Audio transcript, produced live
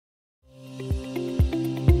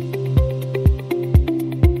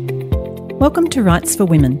Welcome to Writes for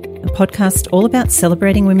Women, a podcast all about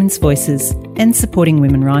celebrating women's voices and supporting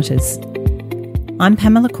women writers. I'm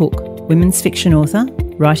Pamela Cook, women's fiction author,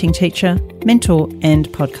 writing teacher, mentor and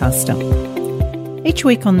podcaster. Each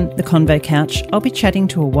week on the Convo Couch, I'll be chatting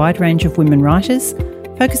to a wide range of women writers,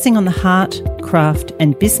 focusing on the heart, craft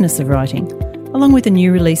and business of writing, along with a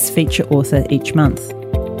new release feature author each month.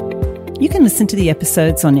 You can listen to the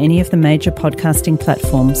episodes on any of the major podcasting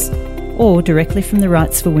platforms or directly from the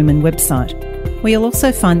Writes for Women website, where you'll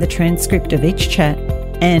also find the transcript of each chat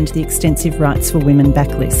and the extensive Writes for Women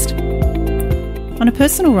backlist. On a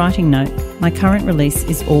personal writing note, my current release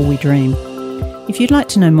is All We Dream. If you'd like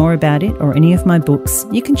to know more about it or any of my books,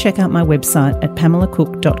 you can check out my website at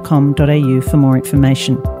pamelacook.com.au for more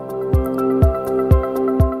information.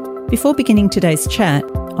 Before beginning today's chat,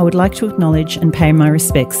 I would like to acknowledge and pay my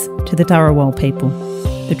respects to the Dharawal people,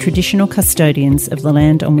 the traditional custodians of the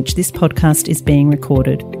land on which this podcast is being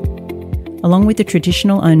recorded, along with the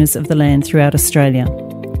traditional owners of the land throughout Australia,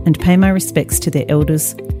 and pay my respects to their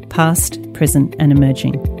elders, past, present and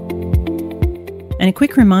emerging. And a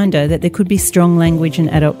quick reminder that there could be strong language and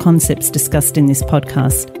adult concepts discussed in this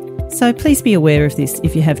podcast, so please be aware of this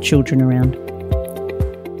if you have children around.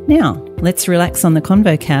 Now, let's relax on the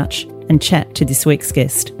Convo Couch and chat to this week's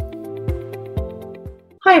guest.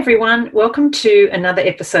 Hi everyone, welcome to another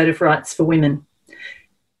episode of Writes for Women.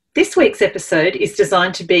 This week's episode is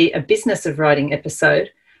designed to be a business of writing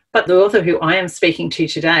episode, but the author who I am speaking to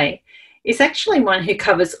today is actually one who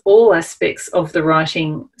covers all aspects of the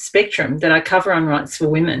writing spectrum that I cover on Writes for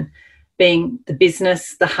Women, being the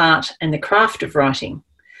business, the heart and the craft of writing.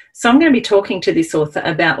 So I'm going to be talking to this author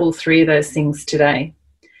about all three of those things today.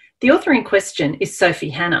 The author in question is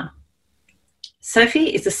Sophie Hannah.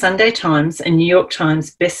 Sophie is a Sunday Times and New York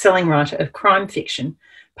Times best-selling writer of crime fiction,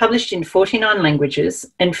 published in 49 languages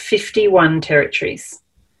and 51 territories.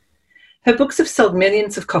 Her books have sold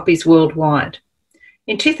millions of copies worldwide.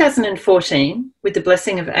 In 2014, with the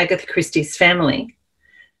blessing of Agatha Christie's family,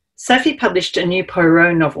 Sophie published a new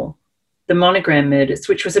Poirot novel, The Monogram Murders,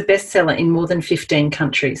 which was a bestseller in more than 15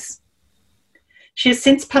 countries. She has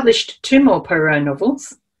since published two more Poirot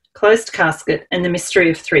novels, Closed Casket and The Mystery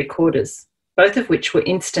of Three Quarters, both of which were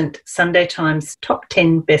instant Sunday Times top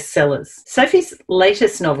 10 bestsellers. Sophie's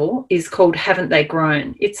latest novel is called Haven't They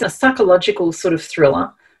Grown? It's a psychological sort of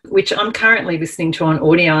thriller, which I'm currently listening to on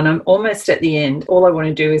audio, and I'm almost at the end. All I want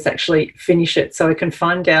to do is actually finish it so I can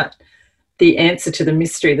find out the answer to the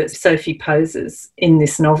mystery that Sophie poses in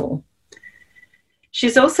this novel.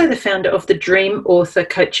 She's also the founder of the Dream Author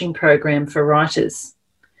Coaching Program for writers.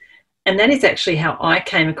 And that is actually how I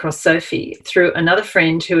came across Sophie, through another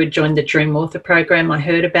friend who had joined the Dream Author Program. I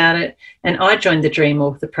heard about it and I joined the Dream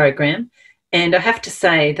Author Program. And I have to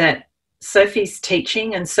say that Sophie's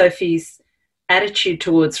teaching and Sophie's attitude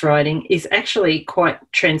towards writing is actually quite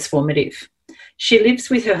transformative. She lives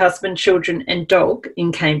with her husband, children and dog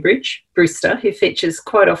in Cambridge, Brewster, who features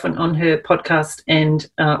quite often on her podcast and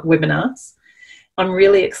webinars. I'm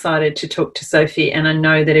really excited to talk to Sophie, and I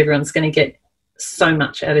know that everyone's going to get so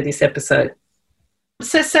much out of this episode.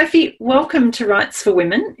 So Sophie, welcome to Writes for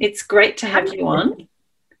Women. It's great to have you on.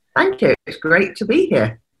 Thank you. It's great to be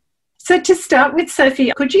here. So to start with,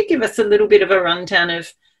 Sophie, could you give us a little bit of a rundown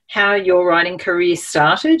of how your writing career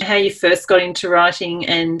started, how you first got into writing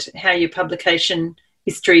and how your publication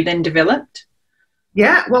history then developed?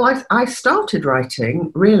 Yeah, well, I started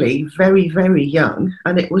writing really very, very young,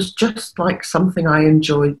 and it was just like something I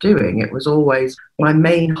enjoyed doing. It was always my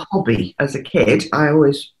main hobby as a kid. I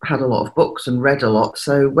always had a lot of books and read a lot.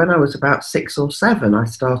 So when I was about 6 or 7, I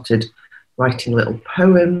started writing little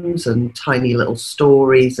poems and tiny little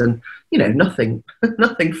stories and, nothing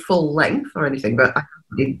full length or anything, but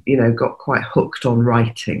I, got quite hooked on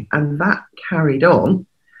writing. And that carried on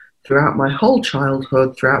throughout my whole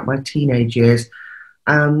childhood, throughout my teenage years.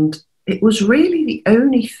 And it was really the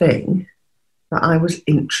only thing that I was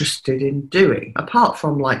interested in doing, apart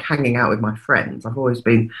from like hanging out with my friends. I've always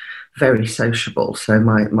been very sociable. So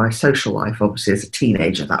my social life, obviously as a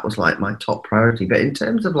teenager, that was like my top priority. But in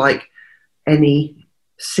terms of like any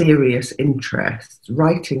serious interests,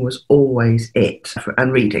 writing was always it.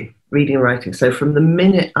 And reading and writing. So from the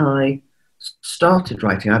minute I started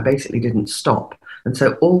writing, I basically didn't stop. And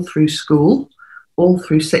so all through school, all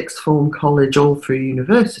through sixth form, college, all through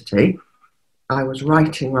university, I was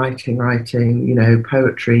writing,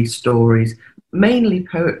 poetry, stories, mainly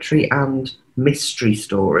poetry and mystery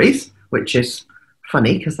stories, which is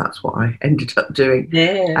funny because that's what I ended up doing.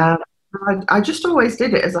 Yeah. I just always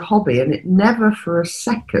did it as a hobby, and it never for a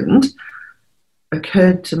second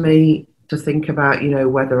occurred to me to think about,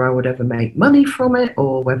 whether I would ever make money from it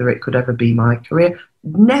or whether it could ever be my career.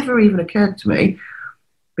 never even occurred to me,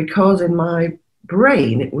 because in my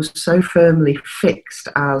brain it was so firmly fixed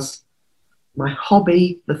as my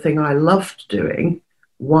hobby, the thing I loved doing,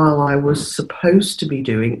 while I was supposed to be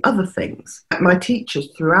doing other things. My teachers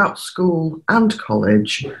throughout school and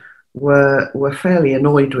college were fairly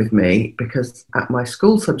annoyed with me, because at my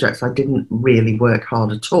school subjects I didn't really work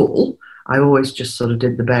hard at all. I always just sort of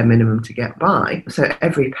did the bare minimum to get by. So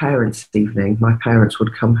every parents' evening, my parents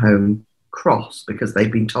would come home cross because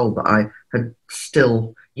they'd been told that I had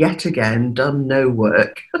still, yet again, done no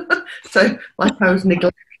work. So like I was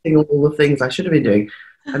neglecting all the things I should have been doing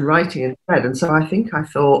and writing instead. And so I think I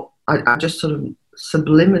thought, I just sort of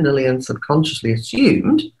subliminally and subconsciously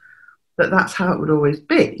assumed that that's how it would always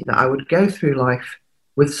be, that I would go through life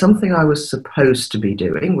with something I was supposed to be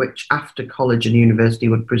doing, which after college and university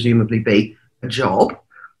would presumably be a job,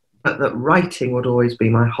 but that writing would always be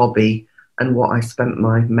my hobby and what I spent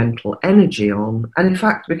my mental energy on. And in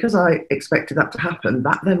fact, because I expected that to happen,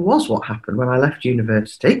 that then was what happened when I left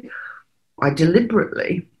university. I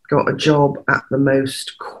deliberately got a job at the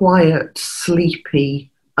most quiet,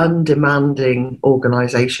 sleepy, undemanding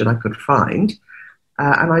organisation I could find.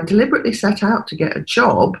 And I deliberately set out to get a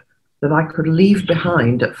job that I could leave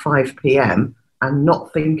behind at 5 p.m. and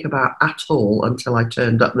not think about at all until I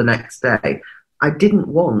turned up the next day. I didn't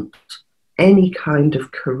want any kind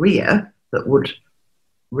of career that would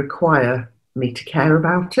require me to care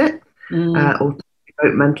about it or to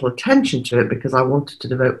devote mental attention to it, because I wanted to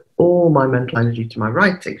devote all my mental energy to my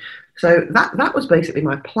writing. So that was basically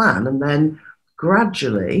my plan. And then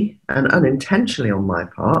gradually and unintentionally on my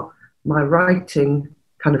part, my writing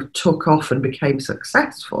kind of took off and became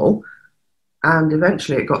successful. And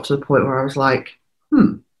eventually it got to the point where I was like,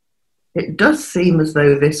 it does seem as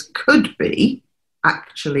though this could be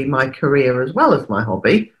actually my career as well as my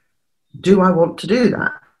hobby. Do I want to do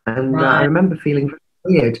that? And I remember feeling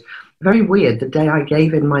very weird the day I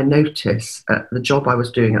gave in my notice at the job I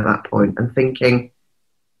was doing at that point, and thinking,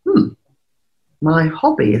 my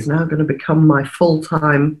hobby is now going to become my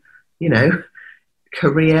full-time,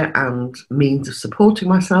 career and means of supporting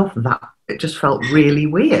myself. That it just felt really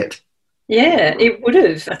weird. Yeah, it would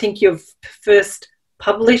have. I think your first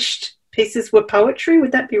published pieces were poetry.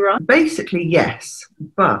 Would that be right? Basically, yes.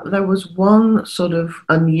 But there was one sort of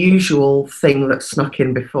unusual thing that snuck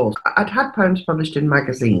in before. I'd had poems published in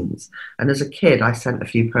magazines, and as a kid I sent a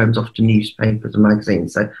few poems off to newspapers and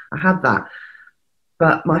magazines, so I had that.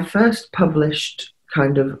 But my first published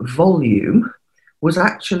kind of volume was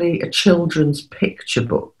actually a children's picture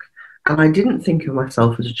book. And I didn't think of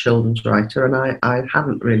myself as a children's writer, and I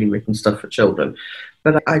hadn't really written stuff for children.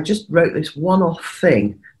 But I just wrote this one-off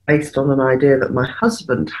thing based on an idea that my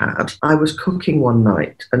husband had. I was cooking one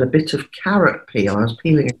night, and a bit of carrot peel, I was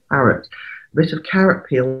peeling a carrot, a bit of carrot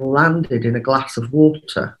peel landed in a glass of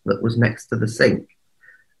water that was next to the sink.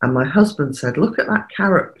 And my husband said, "Look at that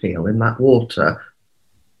carrot peel in that water.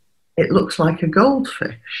 It looks like a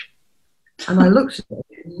goldfish." And I looked at it,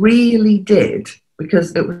 it really did,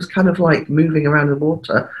 because it was kind of like moving around in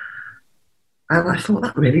water. And I thought,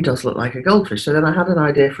 that really does look like a goldfish. So then I had an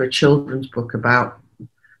idea for a children's book about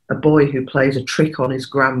a boy who plays a trick on his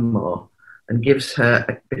grandma and gives her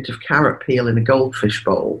a bit of carrot peel in a goldfish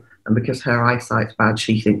bowl. And because her eyesight's bad,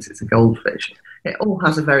 she thinks it's a goldfish. It all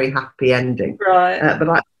has a very happy ending. Right. But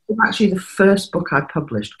it was actually the first book I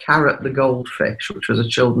published, Carrot the Goldfish, which was a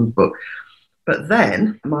children's book. But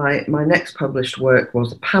then my next published work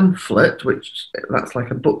was a pamphlet, which that's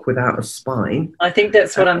like a book without a spine. I think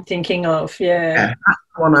that's what I'm thinking of, yeah. That's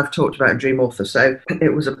the one I've talked about in Dream Author. So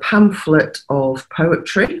it was a pamphlet of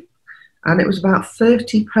poetry, and it was about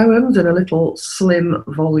 30 poems in a little slim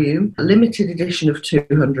volume, a limited edition of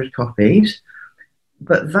 200 copies.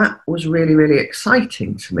 But that was really, really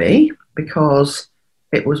exciting to me, because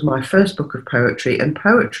it was my first book of poetry, and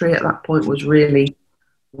poetry at that point was really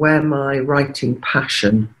where my writing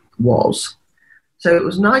passion was. So it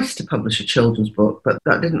was nice to publish a children's book, but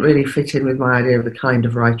that didn't really fit in with my idea of the kind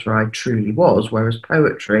of writer I truly was, whereas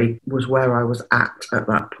poetry was where I was at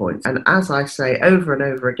that point. And as I say over and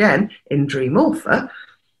over again in Dream Author,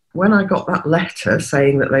 when I got that letter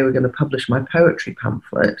saying that they were going to publish my poetry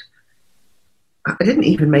pamphlet, I didn't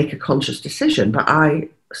even make a conscious decision, but I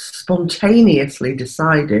spontaneously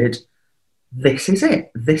decided, this is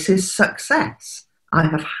it. This is success. I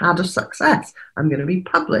have had a success. I'm going to be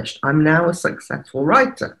published. I'm now a successful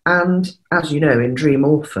writer. And as you know, in Dream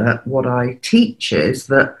Author, what I teach is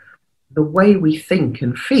that the way we think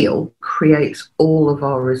and feel creates all of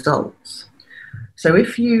our results. So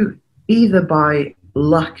if you, either by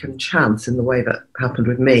luck and chance in the way that happened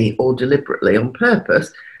with me, or deliberately on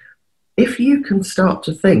purpose, if you can start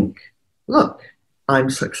to think, look, I'm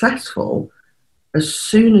successful as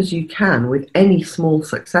soon as you can with any small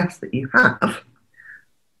success that you have.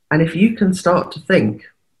 And if you can start to think,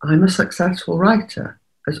 I'm a successful writer,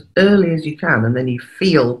 as early as you can, and then you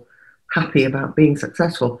feel happy about being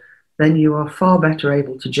successful, then you are far better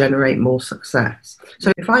able to generate more success.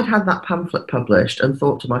 So if I'd had that pamphlet published and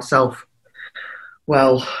thought to myself,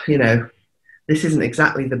 well, this isn't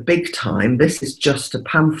exactly the big time, this is just a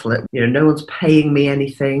pamphlet, no one's paying me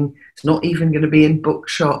anything, it's not even going to be in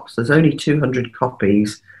bookshops, there's only 200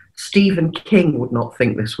 copies. Stephen King would not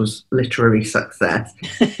think this was literary success.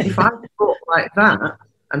 If I thought like that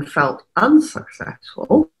and felt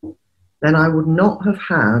unsuccessful, then I would not have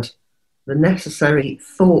had the necessary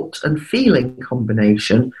thought and feeling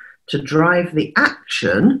combination to drive the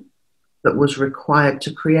action that was required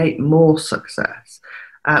to create more success.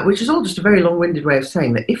 Which is all just a very long-winded way of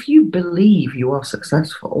saying that if you believe you are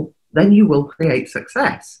successful, then you will create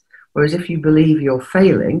success. Whereas if you believe you're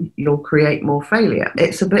failing, you'll create more failure.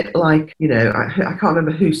 It's a bit like, I can't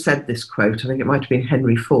remember who said this quote. I think it might have been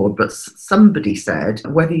Henry Ford, but somebody said,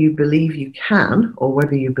 whether you believe you can or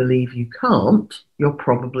whether you believe you can't, you're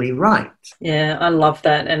probably right. Yeah, I love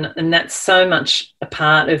that. And that's so much a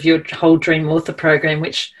part of your whole Dream Author program,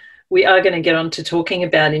 which we are going to get on to talking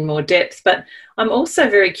about in more depth. But I'm also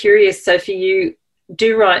very curious, Sophie, you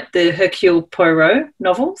do write the Hercule Poirot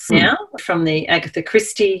novels now from the Agatha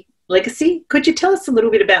Christie legacy. Could you tell us a little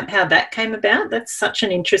bit about how that came about? That's such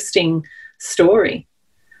an interesting story.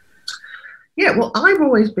 Yeah, well, I've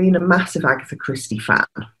always been a massive Agatha Christie fan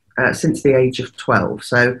since the age of 12.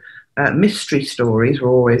 So mystery stories were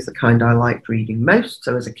always the kind I liked reading most.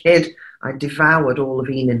 So as a kid, I devoured all of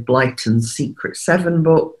Enid Blyton's Secret Seven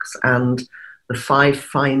books and the Five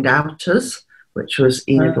Find Outers, which was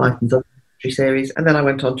Enid Blyton's other mystery series. And then I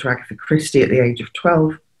went on to Agatha Christie at the age of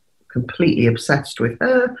 12, completely obsessed with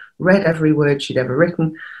her, read every word she'd ever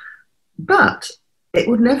written. But it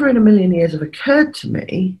would never in a million years have occurred to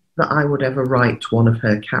me that I would ever write one of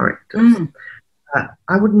her characters.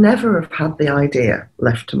 I would never have had the idea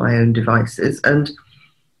left to my own devices. And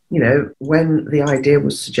when the idea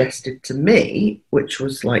was suggested to me, which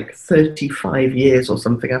was like 35 years or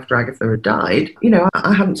something after Agatha had died,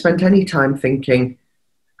 I hadn't spent any time thinking,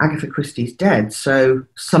 Agatha Christie's dead, so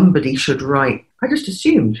somebody should write. I just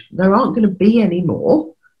assumed there aren't going to be any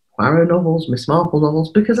more Poirot novels, Miss Marple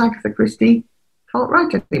novels, because Agatha Christie can't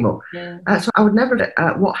write anymore. Yeah. So I would never.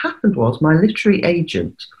 What happened was my literary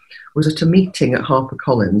agent was at a meeting at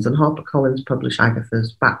HarperCollins, and HarperCollins published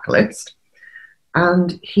Agatha's backlist.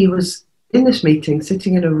 And he was in this meeting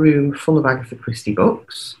sitting in a room full of Agatha Christie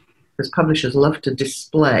books, because publishers love to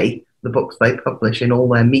display the books they publish in all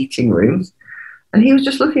their meeting rooms. And he was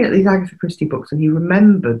just looking at these Agatha Christie books, and he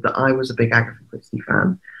remembered that I was a big Agatha Christie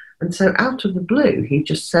fan. And so out of the blue, he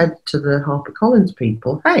just said to the HarperCollins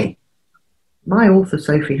people, hey, my author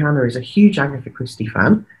Sophie Hannah is a huge Agatha Christie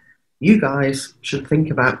fan. You guys should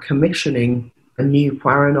think about commissioning a new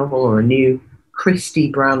Poirot novel or a new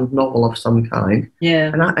Christie brand novel of some kind.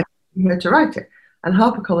 Yeah. And I came here to write it. And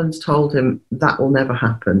HarperCollins told him that will never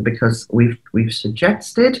happen because we've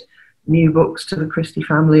suggested new books to the Christie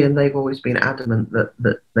family, and they've always been adamant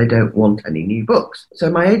that they don't want any new books. So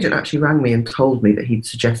my agent actually rang me and told me that he'd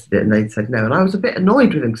suggested it and they'd said no. And I was a bit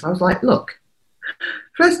annoyed with him because I was like, look,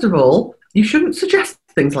 first of all, you shouldn't suggest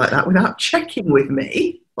things like that without checking with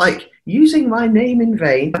me, like using my name in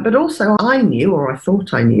vain. But also I knew, or I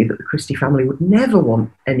thought I knew, that the Christie family would never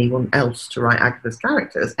want anyone else to write Agatha's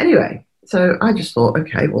characters. Anyway, so I just thought,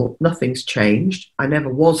 okay, well, nothing's changed. I never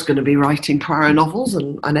was going to be writing Poirot novels,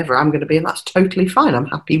 and I never am going to be, and that's totally fine. I'm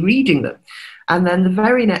happy reading them. And then the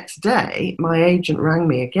very next day, my agent rang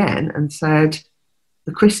me again and said,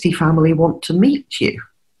 the Christie family want to meet you.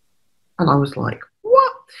 And I was like,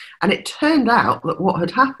 what? And it turned out that what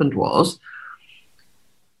had happened was,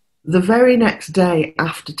 the very next day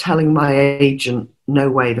after telling my agent,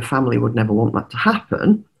 no way, the family would never want that to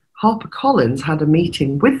happen, HarperCollins had a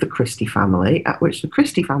meeting with the Christie family at which the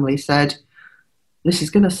Christie family said, this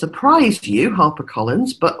is going to surprise you,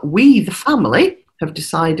 HarperCollins, but we, the family, have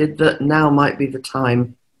decided that now might be the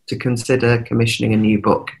time to consider commissioning a new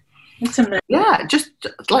book. That's amazing. Yeah, just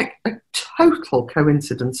like a total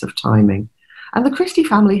coincidence of timing. And the Christie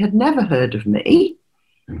family had never heard of me.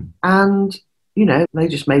 And, they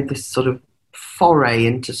just made this sort of foray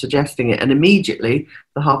into suggesting it. And immediately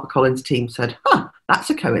the HarperCollins team said, that's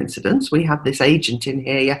a coincidence. We had this agent in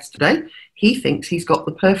here yesterday. He thinks he's got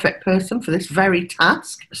the perfect person for this very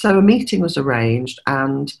task. So a meeting was arranged,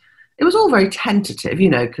 and it was all very tentative,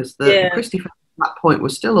 because the Christie family at that point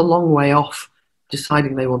was still a long way off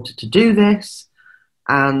deciding they wanted to do this.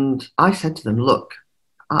 And I said to them, look,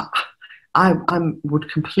 I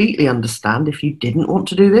would completely understand if you didn't want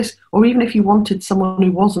to do this, or even if you wanted someone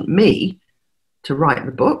who wasn't me to write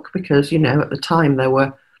the book, because, at the time there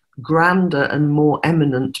were grander and more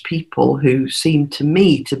eminent people who seemed to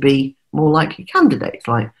me to be more likely candidates,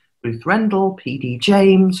 like Ruth Rendell, P.D.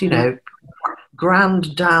 James,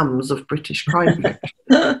 grand dams of British crime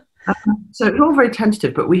fiction. So it was all very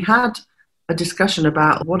tentative, but we had a discussion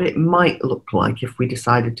about what it might look like if we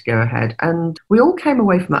decided to go ahead. And we all came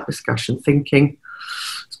away from that discussion thinking,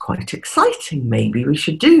 it's quite exciting, maybe we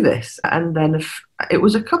should do this. And then it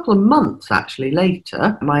was a couple of months actually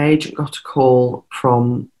later, my agent got a call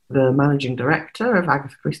from the managing director of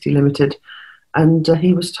Agatha Christie Limited, and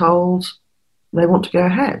he was told they want to go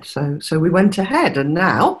ahead. So we went ahead, and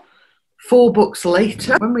now, 4 books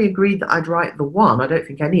later, when we agreed that I'd write the one, I don't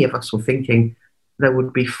think any of us were thinking there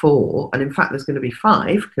would be 4. And in fact, there's going to be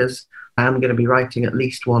 5, because I am going to be writing at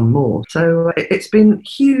least one more. So it's been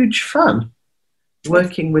huge fun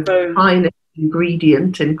working with the finest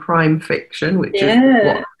ingredient in crime fiction, which is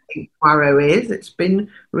what I think Poirot is. It's been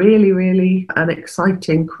really, really an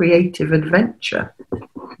exciting creative adventure.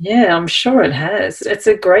 Yeah, I'm sure it has. It's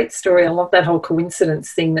a great story. I love that whole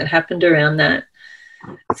coincidence thing that happened around that.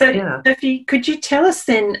 So, Sophie, could you tell us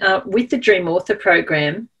then, with the Dream Author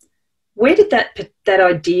program, where did that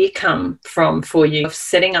idea come from for you of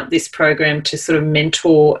setting up this program to sort of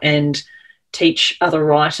mentor and teach other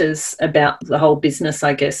writers about the whole business,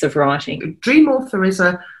 I guess, of writing? Dream Author is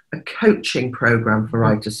a coaching program for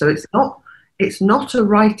writers. So it's not a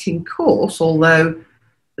writing course, although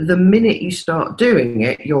the minute you start doing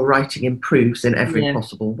it, your writing improves in every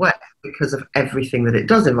possible way because of everything that it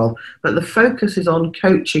does involve. But the focus is on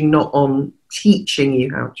coaching, not on teaching you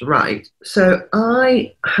how to write. So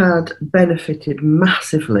I had benefited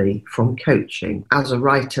massively from coaching as a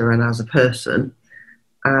writer and as a person.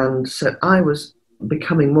 And so I was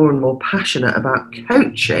becoming more and more passionate about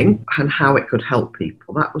coaching and how it could help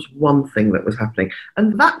people. That was one thing that was happening.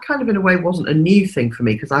 And that kind of, in a way, wasn't a new thing for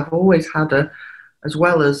me, because I've always had as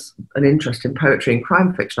well as an interest in poetry and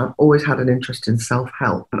crime fiction, I've always had an interest in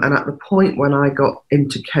self-help. And at the point when I got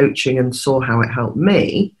into coaching and saw how it helped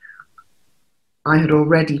me, I had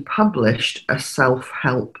already published a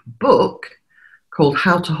self-help book called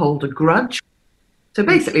How to Hold a Grudge. So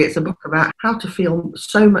basically it's a book about how to feel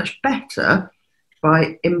so much better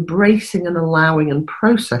by embracing and allowing and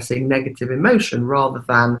processing negative emotion rather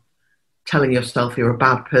than telling yourself you're a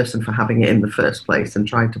bad person for having it in the first place and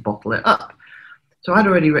trying to bottle it up. So I'd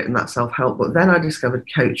already written that self-help book. Then I discovered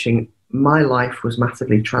coaching. My life was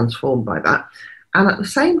massively transformed by that. And at the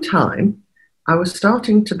same time, I was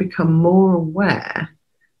starting to become more aware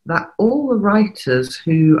that all the writers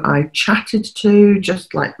who I chatted to,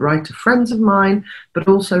 just like writer friends of mine, but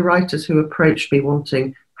also writers who approached me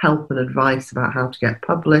wanting help and advice about how to get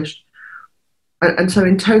published. And so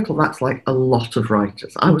in total, that's like a lot of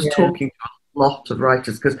writers. I was talking to a lot of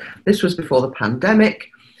writers because this was before the pandemic.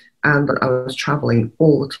 And I was travelling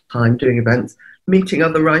all the time, doing events, meeting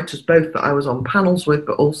other writers, both that I was on panels with,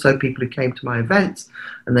 but also people who came to my events.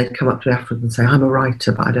 And they'd come up to me afterwards and say, I'm a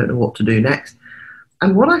writer, but I don't know what to do next.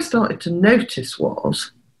 And what I started to notice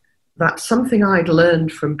was that something I'd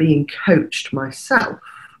learned from being coached myself,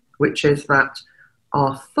 which is that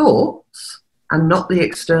our thoughts and not the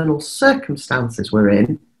external circumstances we're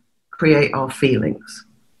in create our feelings.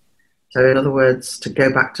 So in other words, to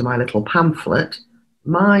go back to my little pamphlet,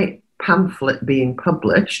 my pamphlet being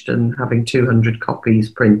published and having 200 copies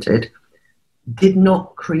printed did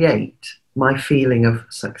not create my feeling of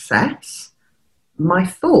success. My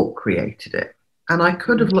thought created it. And I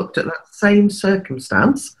could have looked at that same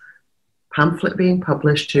circumstance, pamphlet being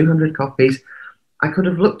published, 200 copies, I could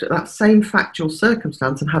have looked at that same factual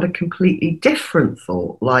circumstance and had a completely different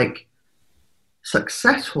thought, like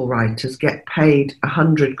successful writers get paid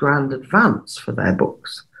 100 grand advance for their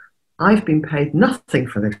books. I've been paid nothing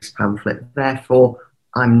for this pamphlet, therefore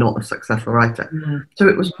I'm not a successful writer. Mm-hmm. So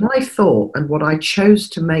it was my thought and what I chose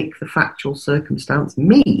to make the factual circumstance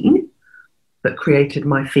mean that created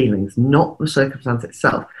my feelings, not the circumstance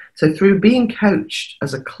itself. So through being coached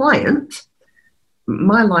as a client,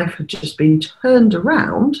 my life had just been turned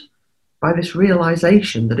around by this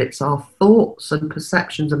realization that it's our thoughts and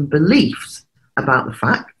perceptions and beliefs about the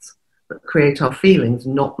facts that create our feelings,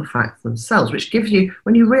 not the facts themselves, which gives you,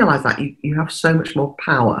 when you realize that, you have so much more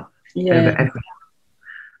power over everything.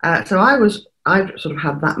 So I sort of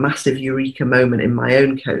had that massive eureka moment in my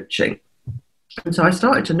own coaching. And so I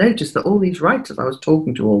started to notice that all these writers I was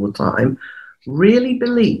talking to all the time really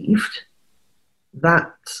believed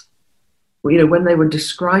that, you know, when they were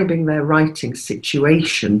describing their writing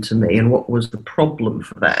situation to me and what was the problem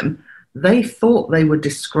for them, they thought they were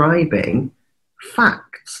describing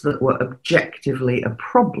facts that were objectively a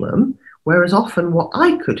problem, whereas often what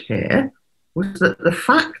I could hear was that the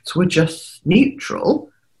facts were just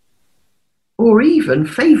neutral or even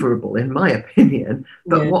favourable, in my opinion,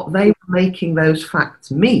 but what they were making those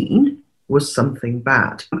facts mean was something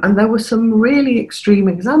bad. And there were some really extreme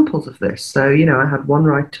examples of this. So, you know, I had one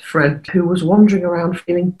writer friend who was wandering around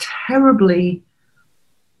feeling terribly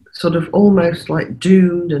sort of almost like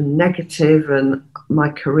doomed and negative, and my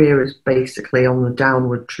career is basically on the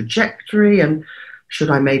downward trajectory, and should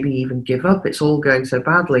I maybe even give up? It's all going so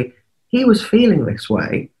badly. He was feeling this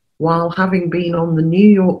way while having been on the New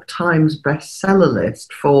York Times bestseller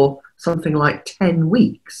list for something like 10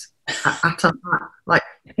 weeks. Like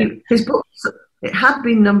his books, it had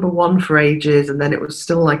been number one for ages, and then it was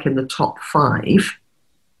still like in the top 5,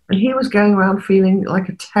 and he was going around feeling like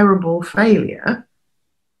a terrible failure.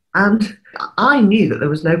 And I knew that there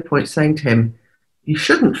was no point saying to him, you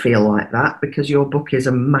shouldn't feel like that because your book is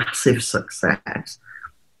a massive success,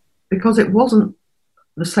 because it wasn't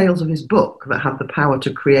the sales of his book that had the power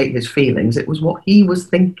to create his feelings. It was what he was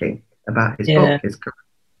thinking about his book,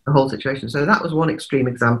 the whole situation. So that was one extreme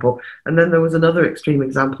example. And then there was another extreme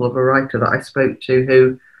example of a writer that I spoke to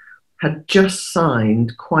who had just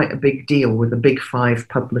signed quite a big deal with a big 5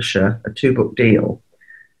 publisher, a 2-book deal.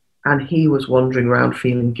 And he was wandering around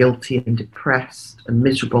feeling guilty and depressed and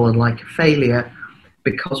miserable and like a failure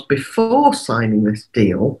because before signing this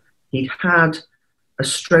deal, he'd had a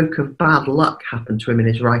stroke of bad luck happen to him in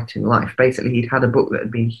his writing life. Basically, he'd had a book that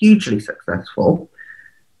had been hugely successful,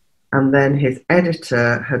 and then his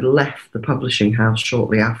editor had left the publishing house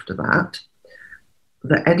shortly after that.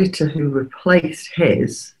 The editor who replaced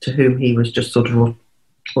his, to whom he was just sort of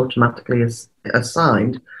automatically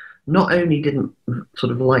assigned, not only didn't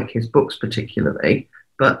sort of like his books particularly,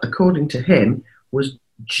 but according to him, was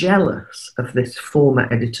jealous of this former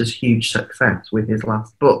editor's huge success with his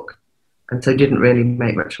last book, and so didn't really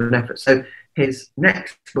make much of an effort. So his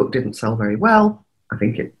next book didn't sell very well. I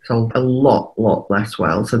think it sold a lot less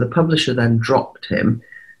well. So the publisher then dropped him,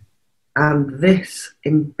 and this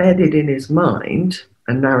embedded in his mind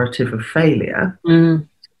a narrative of failure.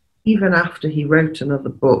 Even after he wrote another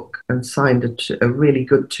book and signed a really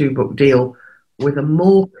good 2-book deal with a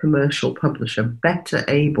more commercial publisher, better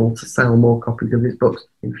able to sell more copies of his books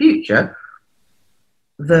in future,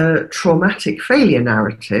 the traumatic failure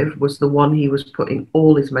narrative was the one he was putting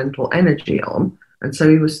all his mental energy on, and so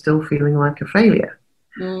he was still feeling like a failure.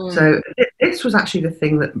 So this was actually the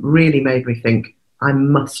thing that really made me think, I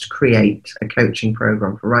must create a coaching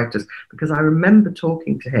program for writers, because I remember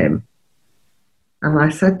talking to him, and I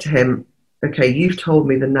said to him, okay, you've told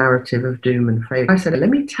me the narrative of doom and failure. I said, let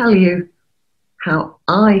me tell you how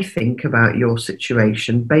I think about your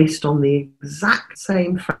situation based on the exact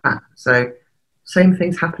same facts. So same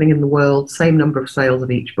things happening in the world, same number of sales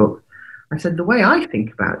of each book. I said, the way I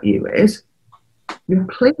think about you is you're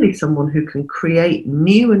clearly someone who can create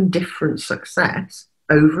new and different success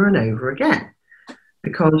over and over again,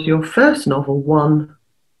 because your first novel won,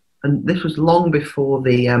 and this was long before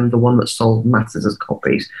the one that sold masses as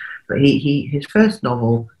copies. But his first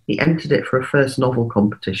novel, he entered it for a first novel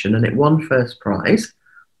competition, and it won first prize,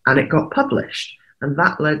 and it got published. And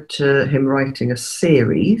that led to him writing a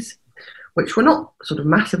series, which were not sort of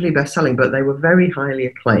massively best-selling, but they were very highly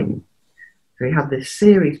acclaimed. So he had this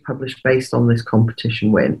series published based on this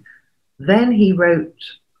competition win. Then he wrote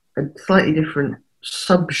a slightly different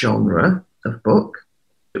subgenre of book.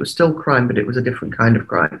 It was still crime, but it was a different kind of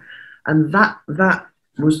crime. And that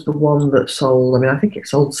was the one that sold, I mean, I think it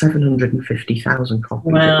sold 750,000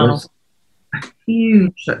 copies. Wow. It was a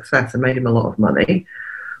huge success and made him a lot of money.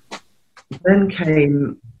 Then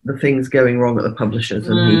came the things going wrong at the publishers,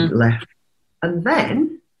 and he left. And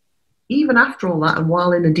then, even after all that, and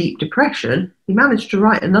while in a deep depression, he managed to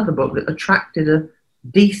write another book that attracted a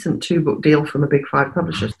decent 2-book deal from a big 5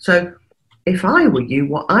 publisher. So if I were you,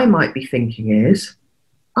 what I might be thinking is,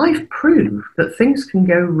 I've proved that things can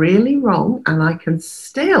go really wrong and I can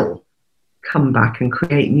still come back and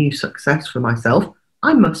create new success for myself.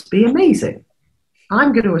 I must be amazing.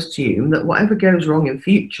 I'm going to assume that whatever goes wrong in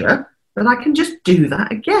future, that I can just do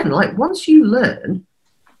that again. Like, once you learn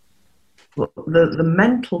the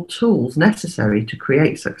mental tools necessary to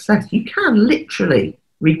create success, you can literally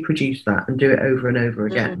reproduce that and do it over and over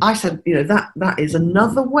again. I said, that is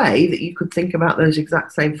another way that you could think about those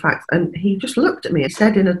exact same facts. And he just looked at me and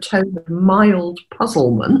said in a tone of mild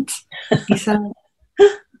puzzlement, he said,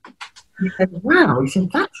 wow, he said,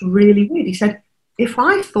 that's really weird. He said, if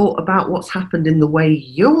I thought about what's happened in the way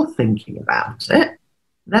you're thinking about it,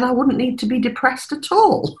 then I wouldn't need to be depressed at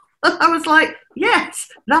all. I was like, yes,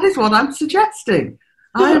 that is what I'm suggesting.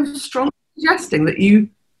 I am strongly suggesting that you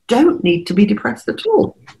don't need to be depressed at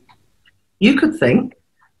all. You could think,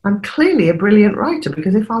 I'm clearly a brilliant writer,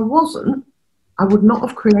 because if I wasn't, I would not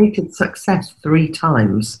have created success 3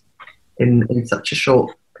 times in such a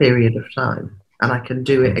short period of time, and I can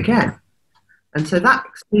do it again. And so that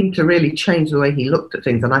seemed to really change the way he looked at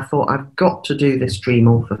things, and I thought, I've got to do this dream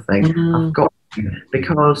author thing. I've got to,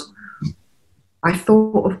 because I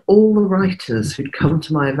thought of all the writers who'd come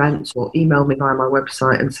to my events or emailed me via my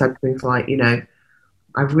website and said things like,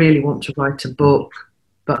 I really want to write a book,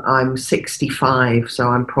 but I'm 65, so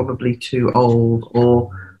I'm probably too old,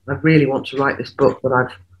 or I really want to write this book, but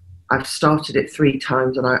I've started it 3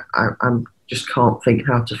 times and I'm just can't think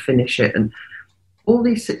how to finish it. And all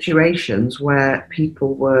these situations where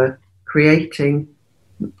people were creating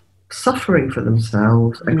suffering for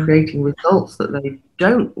themselves and creating results that they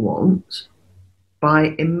don't want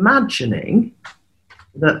by imagining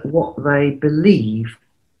that what they believe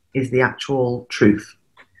is the actual truth.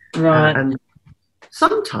 Right. And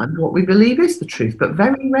sometimes what we believe is the truth, but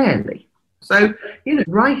very rarely. So,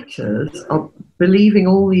 writers are believing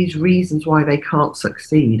all these reasons why they can't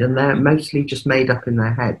succeed, and they're mostly just made up in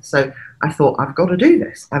their head. So I thought, I've got to do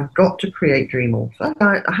this. I've got to create Dream Author.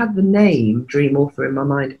 I had the name Dream Author in my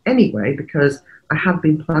mind anyway, because I had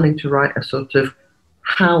been planning to write a sort of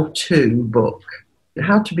how-to book,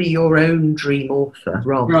 how to be your own dream author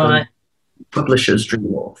rather than publisher's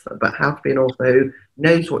dream author, but how to be an author who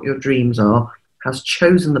knows what your dreams are, has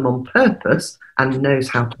chosen them on purpose, and knows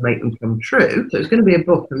how to make them come true. So it's going to be a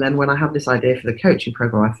book. And then when I had this idea for the coaching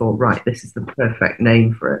program, I thought, right, this is the perfect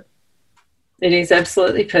name for it. It is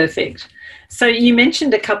absolutely perfect. So you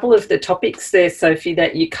mentioned a couple of the topics there, Sophie,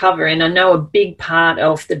 that you cover. And I know a big part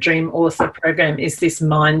of the Dream Author program is this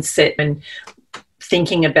mindset and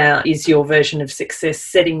thinking about is your version of success,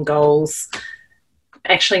 setting goals,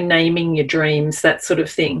 actually naming your dreams, that sort of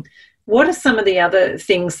thing. What are some of the other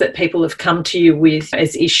things that people have come to you with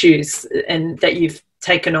as issues and that you've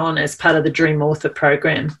taken on as part of the Dream Author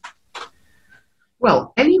program?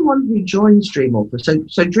 Well, anyone who joins Dream Author,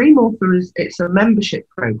 so Dream Author it's a membership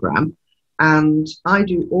program, and I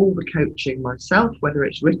do all the coaching myself, whether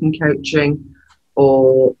it's written coaching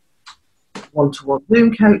or one-to-one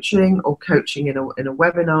Zoom coaching or coaching in a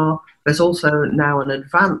webinar. There's also now an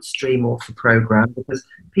advanced Dream Author program, because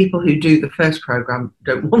people who do the first program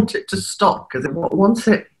don't want it to stop, because once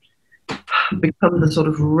it becomes a sort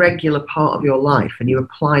of regular part of your life and you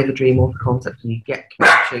apply the Dream Author concept and you get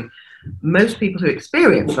coaching, most people who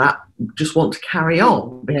experience that just want to carry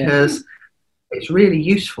on, because it's really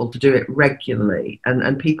useful to do it regularly,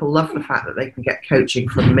 and people love the fact that they can get coaching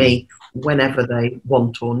from me whenever they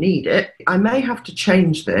want or need it. I may have to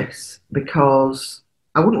change this, because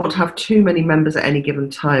I wouldn't want to have too many members at any given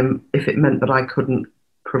time if it meant that I couldn't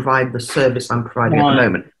provide the service I'm providing at the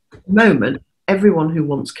moment. At the moment, everyone who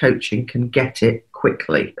wants coaching can get it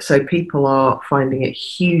quickly. So people are finding it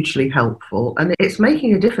hugely helpful, and it's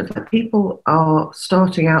making a difference. People are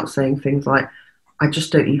starting out saying things like, I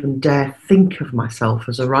just don't even dare think of myself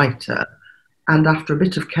as a writer. And after a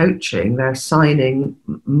bit of coaching, they're signing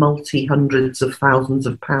multi-hundreds of thousands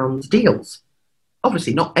of pounds deals.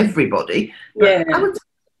 Obviously not everybody, but I would say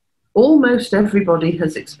almost everybody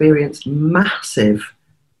has experienced massive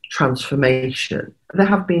transformation. There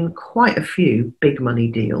have been quite a few big money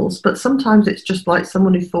deals, but sometimes it's just like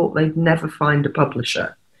someone who thought they'd never find a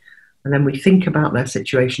publisher. And then we think about their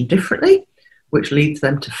situation differently, which leads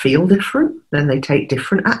them to feel different. Then they take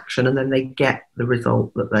different action, and then they get the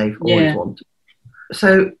result that they've always wanted.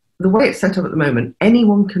 So the way it's set up at the moment,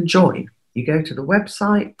 anyone can join. You go to the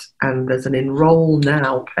website and there's an Enroll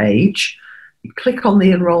Now page. You click on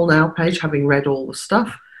the Enroll Now page, having read all the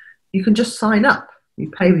stuff. You can just sign up. You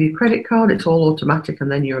pay with your credit card, it's all automatic, and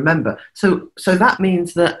then you're a member. So that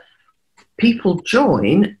means that people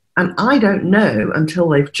join, and I don't know until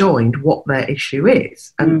they've joined what their issue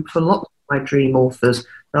is. And for lots of my dream authors,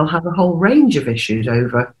 they'll have a whole range of issues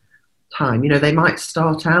over time. They might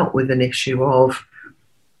start out with an issue of,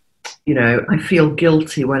 I feel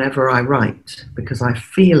guilty whenever I write because I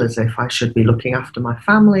feel as if I should be looking after my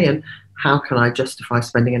family, and how can I justify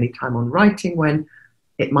spending any time on writing when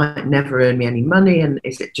it might never earn me any money, and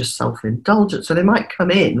is it just self-indulgent? So they might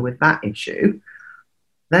come in with that issue.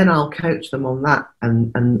 Then I'll coach them on that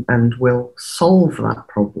and we'll solve that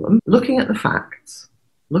problem, looking at the facts,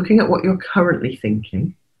 looking at what you're currently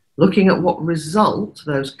thinking, looking at what result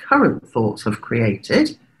those current thoughts have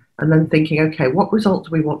created, and then thinking, okay, what result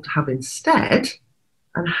do we want to have instead?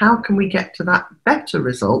 And how can we get to that better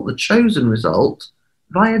result, the chosen result,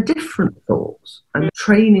 via different thoughts and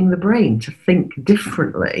training the brain to think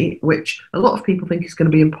differently, which a lot of people think is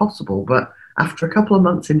going to be impossible. But after a couple of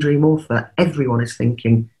months in Dream Author, everyone is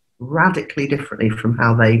thinking radically differently from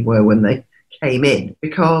how they were when they came in.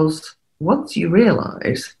 Because once you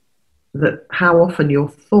realise that how often your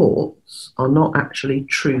thoughts are not actually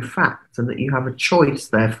true facts and that you have a choice,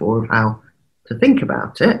 therefore, of how to think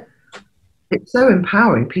about it, it's so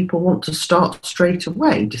empowering. People want to start straight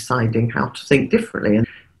away deciding how to think differently.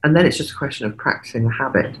 And then it's just a question of practicing the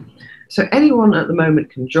habit. So anyone at the moment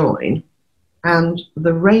can join. And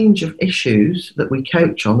the range of issues that we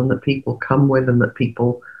coach on and that people come with and that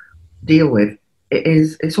people deal with,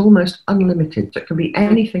 it's almost unlimited. So it can be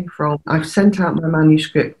anything from, I've sent out my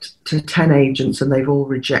manuscript to 10 agents and they've all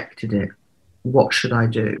rejected it. What should I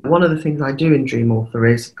do? One of the things I do in Dream Author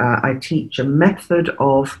is I teach a method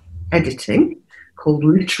of editing called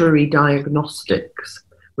literary diagnostics,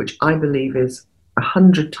 which I believe is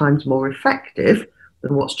 100 times more effective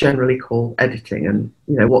than what's generally called editing, and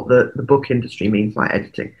what the book industry means by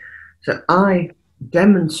editing. So I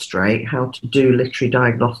demonstrate how to do literary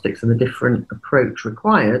diagnostics and the different approach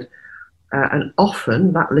required, and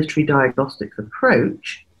often that literary diagnostics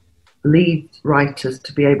approach leads writers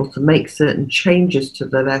to be able to make certain changes to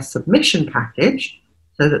their submission package,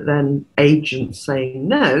 so that then agents saying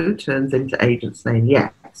no turns into agents saying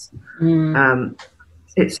yes.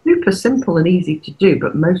 It's super simple and easy to do,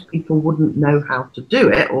 but most people wouldn't know how to do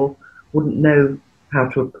it or wouldn't know how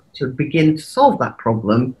to begin to solve that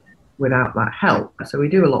problem without that help. So we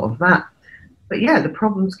do a lot of that. But yeah, the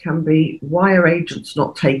problems can be, why are agents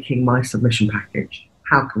not taking my submission package?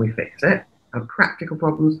 How can we fix it? Practical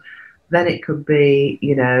problems. Then it could be,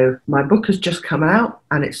 my book has just come out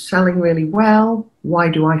and it's selling really well. Why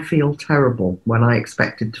do I feel terrible when I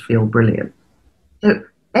expected to feel brilliant? So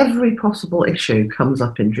every possible issue comes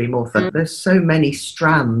up in Dream Author. There's so many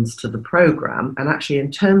strands to the program. And actually,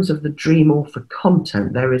 in terms of the Dream Author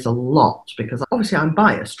content, there is a lot, because obviously I'm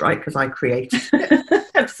biased, right? Because I created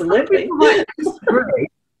it. Absolutely.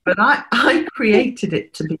 But I created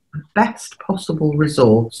it to be the best possible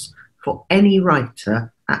resource for any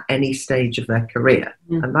writer at any stage of their career.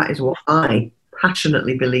 And that is what I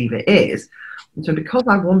passionately believe it is. And so because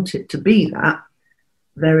I want it to be that,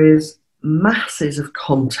 there is masses of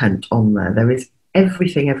content on there. There is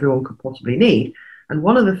everything everyone could possibly need. And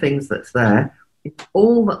one of the things that's there is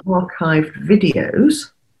all the archived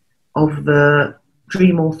videos of the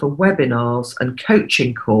Dream Author webinars and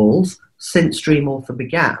coaching calls since Dream Author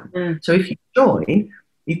began. So if you join,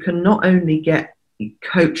 you can not only get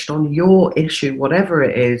coached on your issue, whatever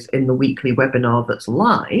it is, in the weekly webinar that's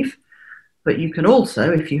live, but you can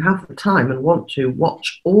also, if you have the time and want to,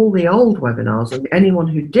 watch all the old webinars, and anyone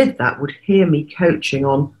who did that would hear me coaching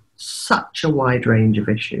on such a wide range of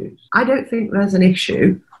issues. I don't think there's an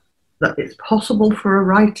issue that it's possible for a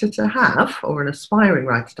writer to have, or an aspiring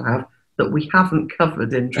writer to have, that we haven't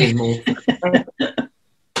covered in Dream Author.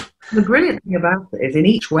 The brilliant thing about it is, in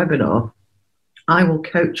each webinar, I will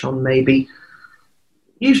coach on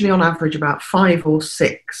usually on average about 5 or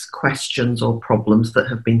 6 questions or problems that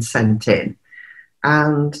have been sent in.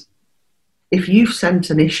 And if you've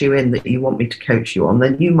sent an issue in that you want me to coach you on,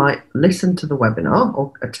 then you might listen to the webinar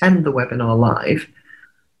or attend the webinar live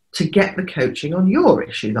to get the coaching on your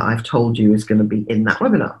issue that I've told you is going to be in that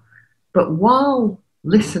webinar. But while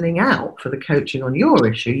listening out for the coaching on your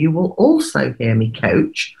issue, you will also hear me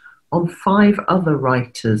coach on 5 other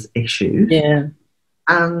writers' issues. Yeah.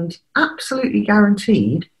 And absolutely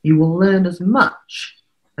guaranteed you will learn as much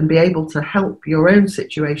and be able to help your own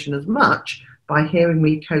situation as much by hearing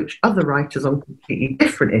me coach other writers on completely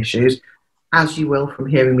different issues as you will from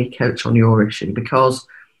hearing me coach on your issue. Because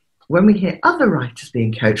when we hear other writers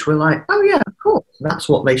being coached, we're like, oh yeah, of course, that's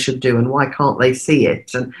what they should do, and why can't they see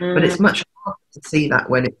it? But it's much harder to see that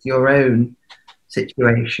when it's your own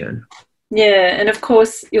situation. Yeah, and of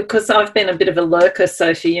course, because I've been a bit of a lurker,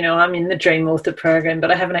 Sophie, I'm in the Dream Author program, but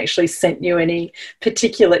I haven't actually sent you any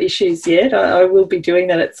particular issues yet. I will be doing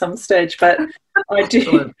that at some stage, but I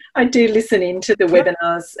do listen into the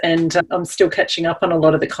webinars, and I'm still catching up on a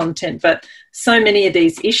lot of the content. But so many of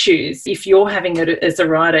these issues, if you're having it as a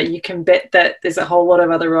writer, you can bet that there's a whole lot of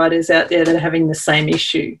other writers out there that are having the same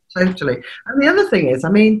issue. Totally. And the other thing is,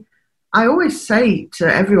 I always say to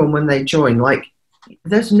everyone when they join,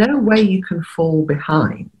 there's no way you can fall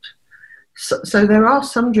behind. So there are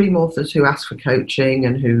some Dream Authors who ask for coaching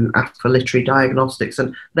and who ask for literary diagnostics,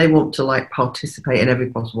 and they want to participate in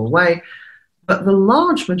every possible way. But the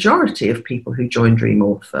large majority of people who join Dream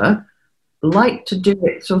Author like to do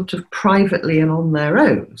it sort of privately and on their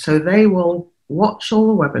own. So they will watch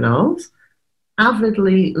all the webinars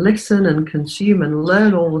avidly listen and consume and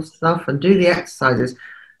learn all the stuff and do the exercises,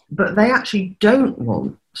 but they actually don't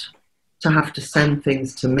want to have to send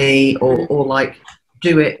things to me or like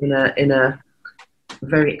do it in a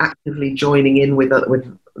very actively joining in with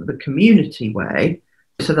the community way.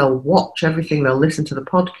 So they'll watch everything, they'll listen to the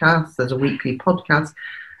podcast, there's a weekly podcast,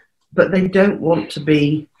 but they don't want to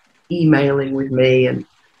be emailing with me, and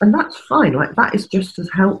that's fine. Like, that is just as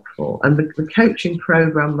helpful. And the coaching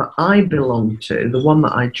program that I belong to, the one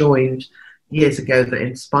that I joined years ago that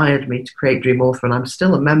inspired me to create Dream Author, and I'm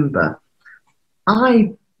still a member,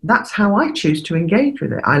 that's how I choose to engage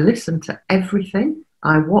with it. I listen to everything,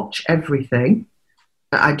 I watch everything,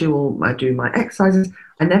 I do my exercises,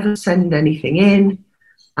 I never send anything in,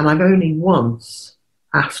 and I've only once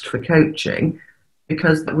asked for coaching,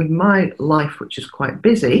 because with my life, which is quite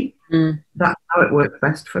busy, that's how it works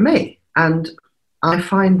best for me. And I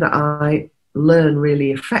find that I learn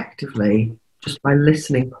really effectively just by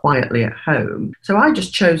listening quietly at home. So I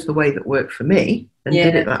just chose the way that worked for me and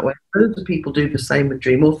did it that way. Loads of people do the same with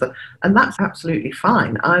Dream Author, and that's absolutely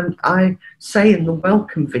fine. I say in the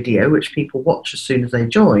welcome video, which people watch as soon as they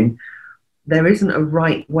join, there isn't a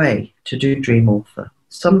right way to do Dream Author.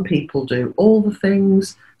 Some people do all the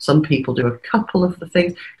things, some people do a couple of the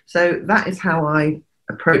things. So that is how I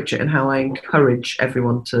approach it and how I encourage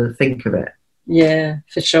everyone to think of it. Yeah,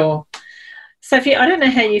 for sure. Sophie, I don't know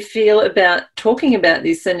how you feel about talking about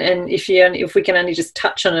this, and if we can only just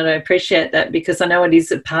touch on it, I appreciate that, because I know it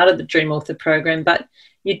is a part of the Dream Author program, but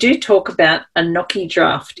you do talk about a Gnocchi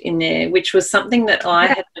draft in there, which was something that I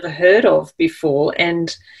had never heard of before.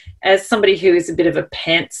 And as somebody who is a bit of a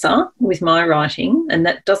pantser with my writing, and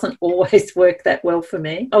that doesn't always work that well for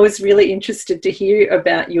me, I was really interested to hear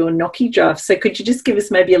about your Gnocchi draft. So could you just give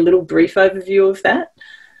us maybe a little brief overview of that?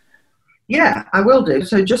 Yeah, I will do.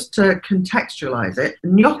 So just to contextualize it,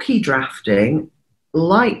 Gnocchi drafting,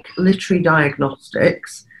 like literary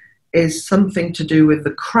diagnostics, is something to do with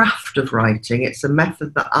the craft of writing. It's a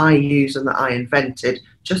method that I use and that I invented,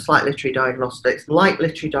 just like literary diagnostics. Like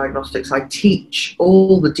literary diagnostics, I teach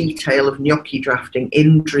all the detail of Gnocchi drafting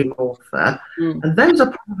in Dream Author. And those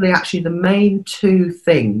are probably actually the main two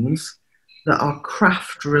things that are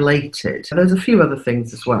craft related. There's a few other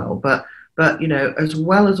things as well, but you know, as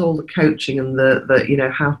well as all the coaching and the you know,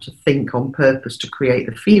 how to think on purpose to create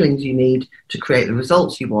the feelings you need to create the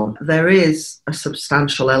results you want, there is a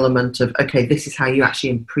substantial element of, okay, this is how you actually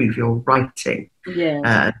improve your writing.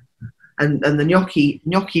 Yeah. And the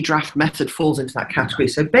gnocchi draft method falls into that category.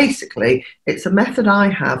 So basically, it's a method I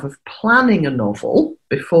have of planning a novel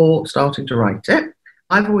before starting to write it.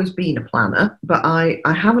 I've always been a planner, but I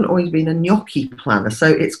haven't always been a gnocchi planner.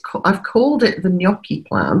 So I've called it the gnocchi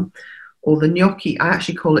plan, or the gnocchi, I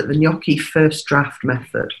actually call it the gnocchi first draft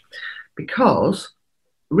method, because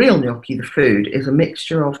real gnocchi, the food, is a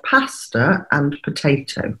mixture of pasta and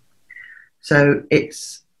potato. So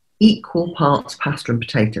it's equal parts pasta and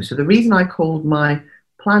potato. So the reason I called my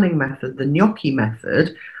planning method the gnocchi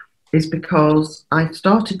method is because I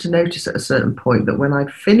started to notice at a certain point that when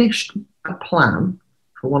I finished a plan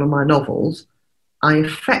for one of my novels, I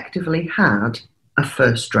effectively had a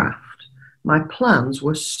first draft. My plans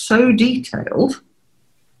were so detailed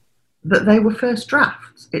that they were first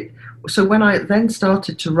drafts. So when I then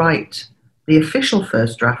started to write the official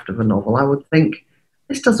first draft of a novel, I would think,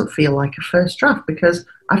 this doesn't feel like a first draft, because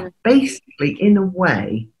I've basically, in a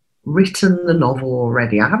way, written the novel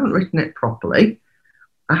already. I haven't written it properly.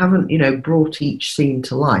 I haven't, you know, brought each scene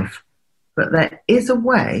to life. But there is a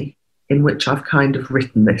way in which I've kind of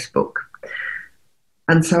written this book.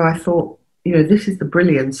 And so I thought, you know, this is the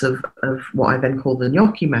brilliance of what I then call the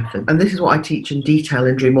gnocchi method. And this is what I teach in detail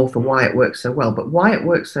in Dream Author, why it works so well. But why it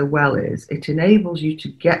works so well is it enables you to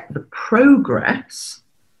get the progress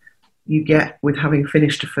you get with having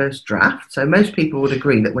finished a first draft. So most people would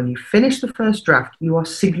agree that when you finish the first draft, you are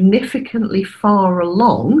significantly far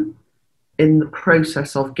along in the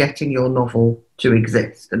process of getting your novel to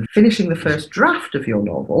exist. And finishing the first draft of your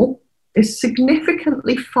novel is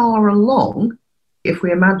significantly far along. If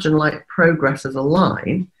we imagine like progress as a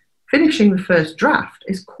line, finishing the first draft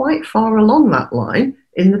is quite far along that line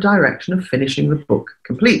in the direction of finishing the book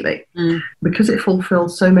completely, because it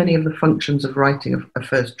fulfills so many of the functions of writing a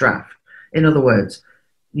first draft. In other words,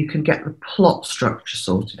 you can get the plot structure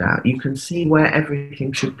sorted out. You can see where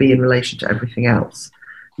everything should be in relation to everything else.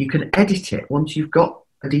 You can edit it once you've got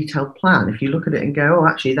a detailed plan. If you look at it and go, oh,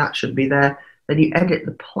 actually, that should be there, then you edit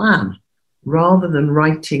the plan, rather than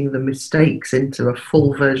writing the mistakes into a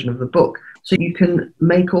full version of the book. So you can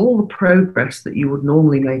make all the progress that you would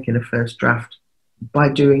normally make in a first draft by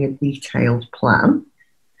doing a detailed plan.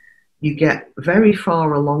 You get very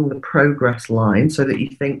far along the progress line so that you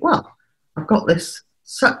think, well, I've got this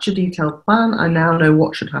such a detailed plan. I now know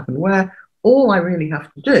what should happen where. All I really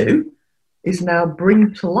have to do is now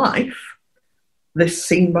bring to life this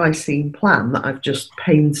scene-by-scene plan that I've just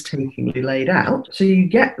painstakingly laid out. So you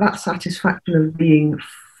get that satisfaction of being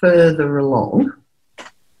further along.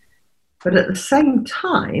 But at the same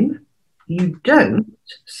time, you don't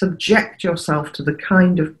subject yourself to the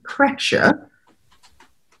kind of pressure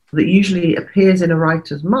that usually appears in a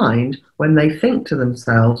writer's mind when they think to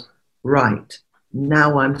themselves, right,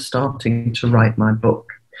 now I'm starting to write my book.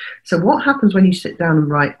 So what happens when you sit down and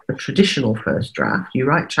write a traditional first draft? You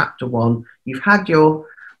write chapter 1, you've had your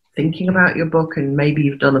thinking about your book, and maybe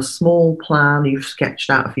you've done a small plan, you've sketched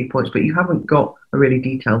out a few points, but you haven't got a really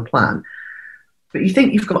detailed plan. But you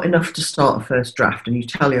think you've got enough to start a first draft, and you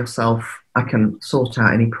tell yourself, I can sort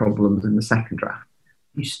out any problems in the second draft.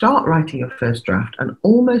 You start writing your first draft, and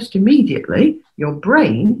almost immediately your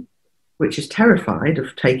brain, which is terrified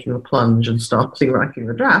of taking the plunge and starting writing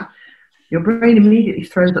the draft, your brain immediately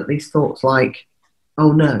throws up these thoughts like,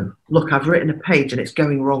 oh no, look, I've written a page and it's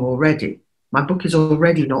going wrong already. My book is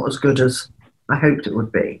already not as good as I hoped it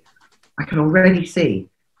would be. I can already see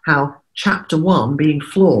how chapter 1 being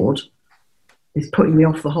flawed is putting me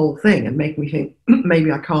off the whole thing and making me think, maybe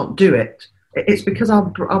I can't do it. It's because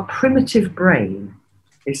our primitive brain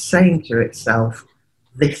is saying to itself,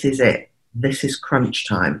 this is it. This is crunch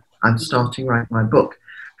time. I'm starting writing my book.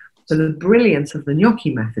 So the brilliance of the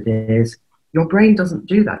gnocchi method is your brain doesn't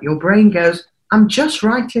do that. Your brain goes, I'm just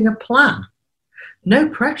writing a plan. No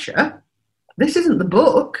pressure. This isn't the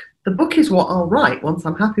book. The book is what I'll write once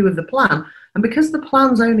I'm happy with the plan. And because the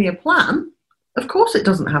plan's only a plan, of course it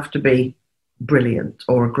doesn't have to be brilliant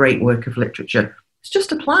or a great work of literature. It's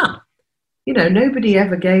just a plan. You know, nobody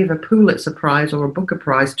ever gave a Pulitzer Prize or a Booker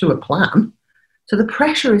Prize to a plan. So the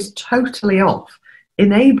pressure is totally off,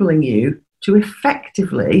 enabling you to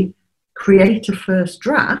effectively create a first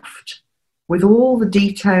draft with all the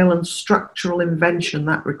detail and structural invention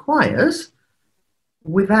that requires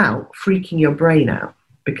without freaking your brain out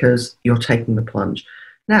because you're taking the plunge.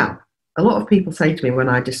 Now, a lot of people say to me when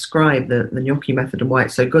I describe the gnocchi method and why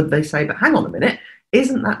it's so good, they say, but hang on a minute,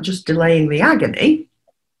 isn't that just delaying the agony?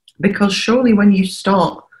 Because surely when you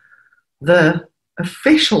start the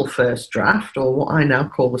official first draft, or what I now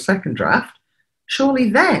call the second draft, surely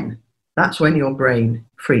then that's when your brain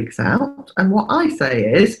freaks out. And what I say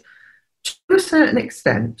is, to a certain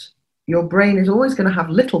extent, your brain is always going to have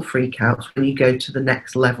little freakouts when you go to the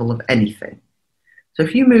next level of anything. So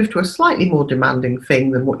if you move to a slightly more demanding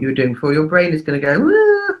thing than what you were doing before, your brain is going to go,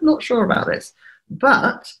 not sure about this.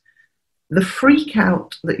 But the freak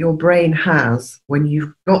out that your brain has when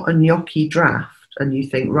you've got a gnocchi draft and you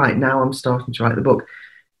think, right, now I'm starting to write the book,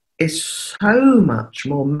 is so much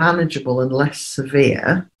more manageable and less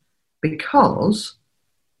severe because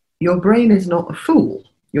your brain is not a fool.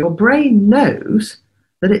 Your brain knows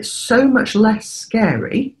that it's so much less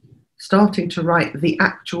scary starting to write the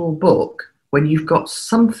actual book when you've got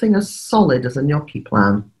something as solid as a gnocchi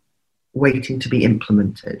plan waiting to be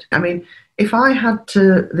implemented. I mean, if I had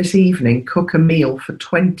to, this evening, cook a meal for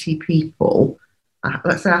 20 people,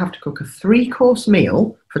 let's say I have to cook a 3-course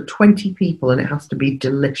meal for 20 people and it has to be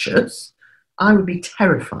delicious, I would be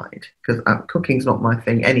terrified because cooking's not my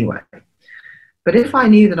thing anyway. But if I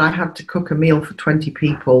knew that I had to cook a meal for 20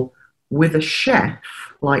 people with a chef,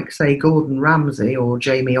 like, say, Gordon Ramsay or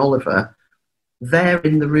Jamie Oliver, there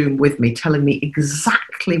in the room with me telling me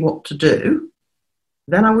exactly what to do,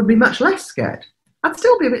 then I would be much less scared. I'd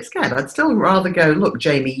still be a bit scared. I'd still rather go, look,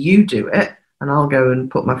 Jamie, you do it, and I'll go and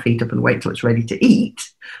put my feet up and wait till it's ready to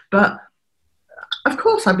eat. But of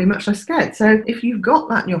course, I'd be much less scared. So if you've got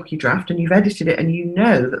that gnocchi draft and you've edited it and you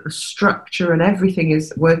know that the structure and everything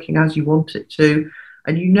is working as you want it to,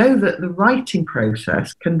 and you know that the writing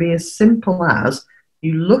process can be as simple as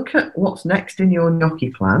you look at what's next in your gnocchi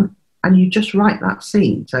plan and you just write that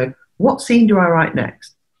scene. So what scene do I write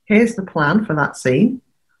next? Here's the plan for that scene.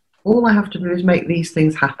 All I have to do is make these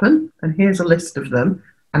things happen, and here's a list of them,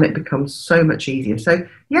 and it becomes so much easier. So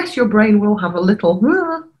yes, your brain will have a little,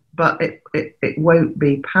 but it won't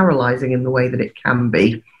be paralyzing in the way that it can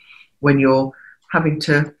be when you're having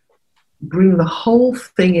to bring the whole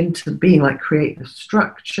thing into being, like create the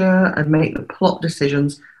structure and make the plot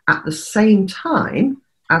decisions at the same time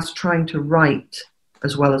as trying to write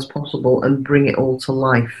as well as possible and bring it all to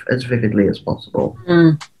life as vividly as possible.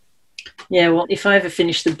 Yeah, well, if I ever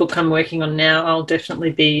finish the book I'm working on now, I'll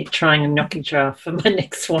definitely be trying a gnocchi draft for my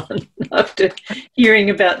next one after hearing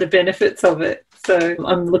about the benefits of it. So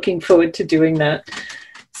I'm looking forward to doing that.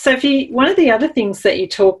 Sophie, one of the other things that you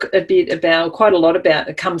talk a bit about, quite a lot about,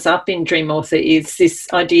 that comes up in Dream Author is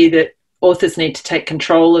this idea that authors need to take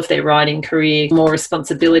control of their writing career, more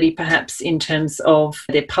responsibility perhaps in terms of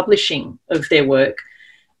their publishing of their work.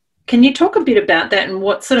 Can you talk a bit about that and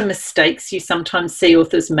what sort of mistakes you sometimes see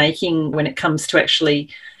authors making when it comes to actually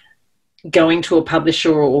going to a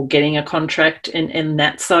publisher or getting a contract and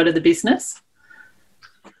that side of the business?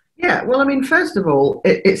 Yeah, well, I mean, first of all,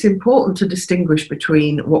 it's important to distinguish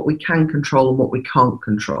between what we can control and what we can't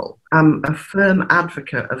control. I'm a firm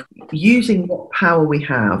advocate of using what power we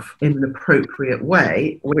have in an appropriate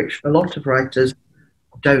way, which a lot of writers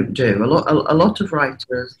don't do. A lot of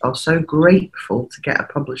writers are so grateful to get a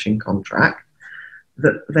publishing contract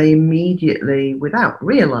that they immediately, without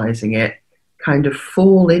realising it, kind of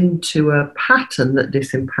fall into a pattern that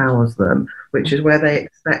disempowers them, which is where they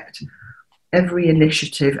expect every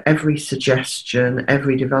initiative, every suggestion,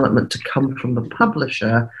 every development to come from the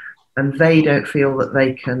publisher, and they don't feel that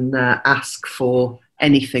they can ask for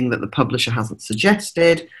anything that the publisher hasn't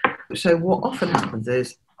suggested. So what often happens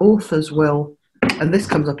is authors will, and this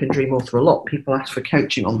comes up in Dream Author a lot, people ask for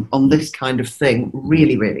coaching on this kind of thing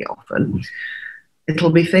really, really often.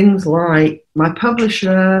 It'll be things like, my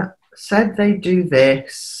publisher said they do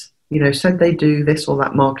this, said they do this or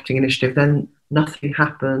that marketing initiative, then nothing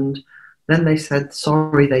happened. Then they said,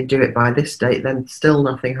 sorry, they do it by this date, then still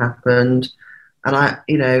nothing happened. And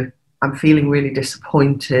I'm feeling really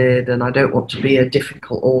disappointed and I don't want to be a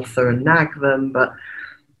difficult author and nag them.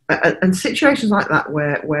 And situations like that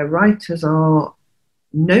where writers are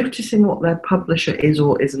noticing what their publisher is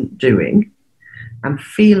or isn't doing and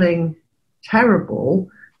feeling terrible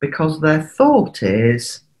because their thought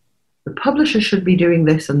is, the publisher should be doing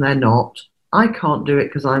this and they're not. I can't do it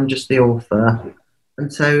because I'm just the author.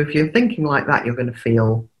 And so if you're thinking like that, you're going to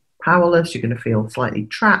feel powerless, you're going to feel slightly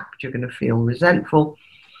trapped, you're going to feel resentful.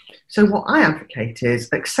 So what I advocate is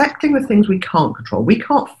accepting the things we can't control. We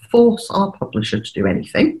can't force our publisher to do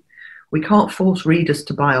anything. We can't force readers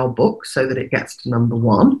to buy our book so that it gets to number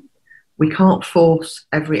one. We can't force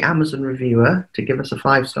every Amazon reviewer to give us a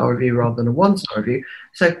 5-star review rather than a 1-star review.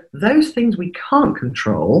 So those things we can't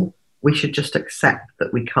control, we should just accept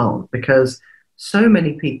that we can't, because so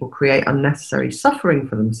many people create unnecessary suffering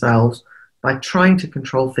for themselves by trying to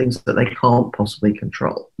control things that they can't possibly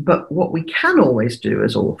control. But what we can always do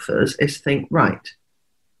as authors is think, right,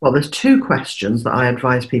 well, there's 2 questions that I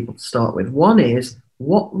advise people to start with. One is,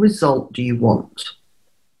 what result do you want?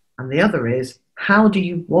 And the other is, how do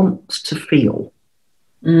you want to feel?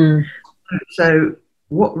 So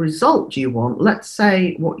what result do you want? Let's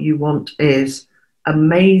say what you want is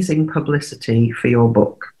amazing publicity for your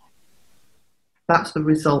book. That's the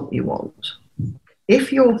result you want.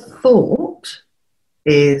 If your thought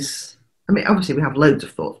is, obviously we have loads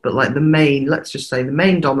of thoughts, but like let's just say the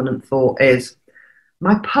main dominant thought is,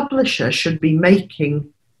 my publisher should be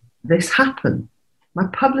making this happen. My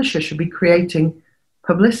publisher should be creating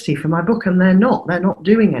publicity for my book, and they're not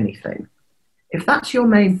doing anything. If that's your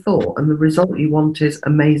main thought and the result you want is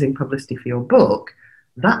amazing publicity for your book,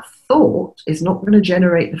 that thought is not going to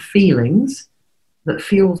generate the feelings that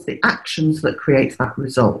fuels the actions that creates that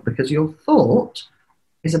result, because your thought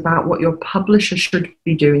is about what your publisher should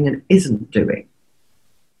be doing and isn't doing.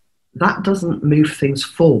 That doesn't move things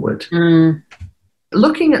forward.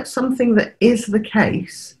 Looking at something that is the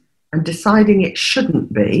case and deciding it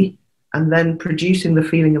shouldn't be, and then producing the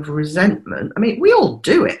feeling of resentment. We all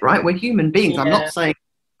do it, right? We're human beings. Yeah.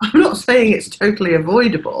 I'm not saying it's totally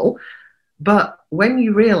avoidable, but when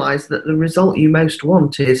you realize that the result you most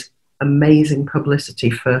want is amazing publicity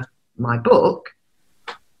for my book,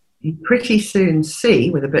 you pretty soon see,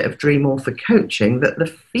 with a bit of Dream Author coaching, that the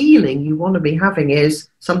feeling you want to be having is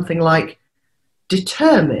something like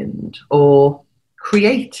determined or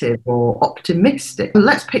creative or optimistic.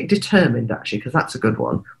 Let's pick determined, actually, because that's a good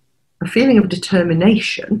one. A feeling of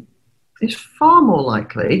determination is far more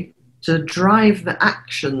likely to drive the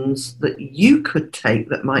actions that you could take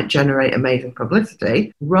that might generate amazing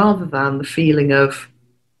publicity, rather than the feeling of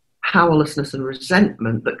powerlessness and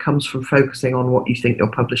resentment that comes from focusing on what you think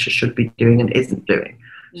your publisher should be doing and isn't doing.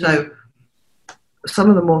 So some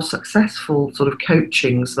of the more successful sort of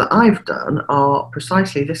coachings that I've done are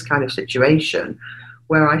precisely this kind of situation,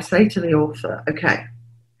 where I say to the author, okay,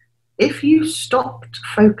 if you stopped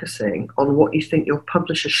focusing on what you think your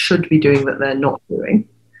publisher should be doing that they're not doing,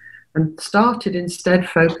 and started instead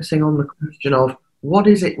focusing on the question of, what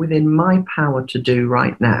is it within my power to do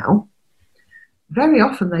right now? Very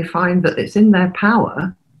often they find that it's in their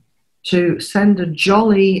power to send a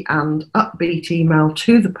jolly and upbeat email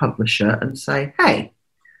to the publisher and say, hey,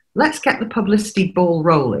 let's get the publicity ball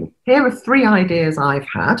rolling. Here are 3 ideas I've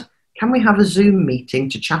had. Can we have a Zoom meeting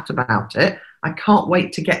to chat about it? I can't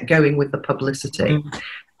wait to get going with the publicity.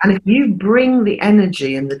 And if you bring the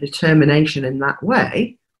energy and the determination in that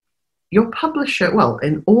way, your publisher, well,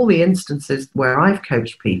 in all the instances where I've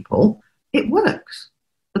coached people, it works.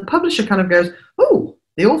 The publisher kind of goes, oh,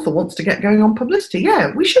 the author wants to get going on publicity.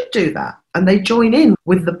 Yeah, we should do that. And they join in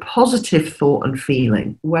with the positive thought and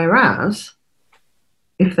feeling. Whereas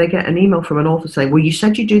if they get an email from an author saying, well, you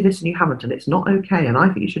said you do this and you haven't, and it's not okay, and I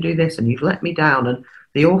think you should do this, and you've let me down, and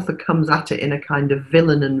the author comes at it in a kind of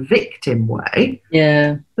villain and victim way,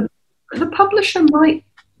 the publisher might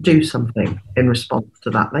do something in response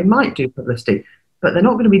to that. They might do publicity, but they're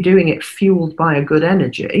not going to be doing it fueled by a good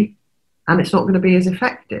energy, and it's not going to be as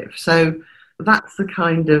effective. So that's the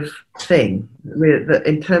kind of thing that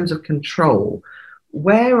in terms of control,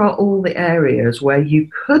 where are all the areas where you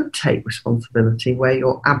could take responsibility, where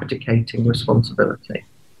you're abdicating responsibility?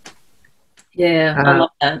 Yeah, I love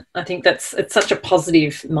that. I think it's such a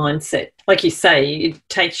positive mindset. Like you say, it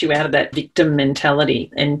takes you out of that victim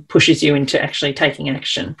mentality and pushes you into actually taking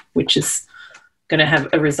action, which is going to have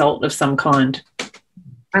a result of some kind.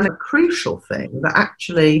 And a crucial thing that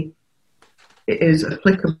actually is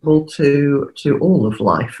applicable to all of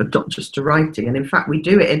life and not just to writing. And in fact, we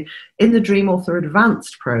do it in the Dream Author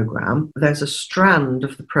Advanced program. There's a strand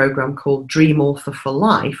of the program called Dream Author for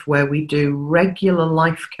Life, where we do regular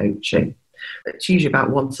life coaching. It's usually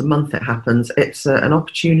about once a month it happens. It's an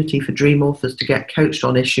opportunity for dream authors to get coached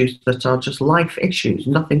on issues that are just life issues,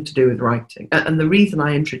 nothing to do with writing. And the reason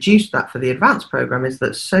I introduced that for the advanced program is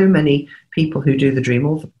that so many people who do the Dream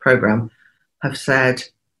Author program have said,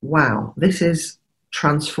 wow, this is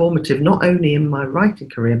transformative, not only in my writing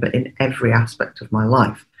career, but in every aspect of my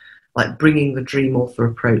life. Like bringing the dream author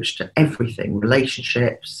approach to everything,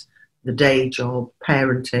 relationships, the day job,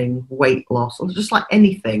 parenting, weight loss, or just like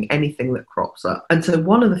anything that crops up. And so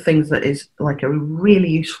one of the things that is like a really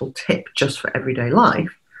useful tip just for everyday life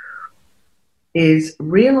is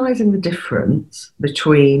realizing the difference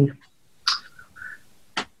between,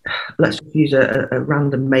 let's use a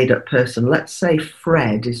random made-up person. Let's say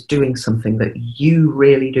Fred is doing something that you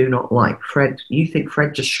really do not like. You think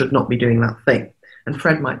Fred just should not be doing that thing. And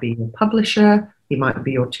Fred might be your publisher, he might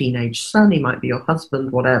be your teenage son, he might be your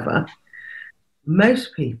husband, whatever.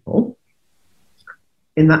 Most people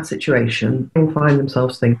in that situation will find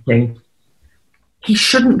themselves thinking, he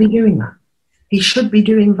shouldn't be doing that. He should be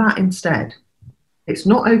doing that instead. It's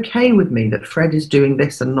not okay with me that Fred is doing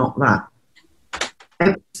this and not that.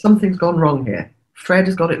 Something's gone wrong here. Fred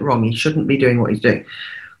has got it wrong. He shouldn't be doing what he's doing.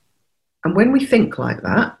 And when we think like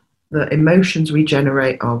that, the emotions we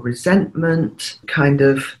generate are resentment, kind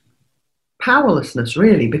of powerlessness,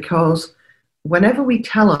 really, because whenever we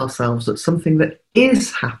tell ourselves that something that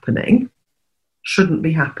is happening shouldn't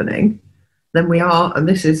be happening, then we are, and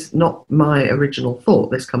this is not my original thought,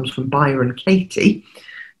 this comes from Byron Katie,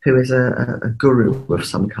 who is a guru of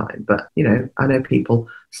some kind. But, you know, I know people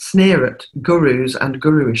sneer at gurus and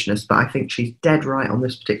guruishness, but I think she's dead right on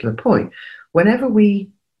this particular point. Whenever we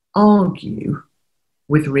argue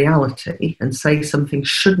with reality and say something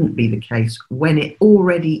shouldn't be the case when it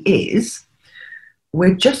already is,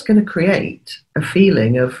 we're just going to create a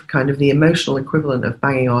feeling of kind of the emotional equivalent of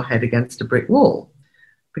banging our head against a brick wall,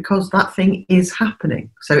 because that thing is happening.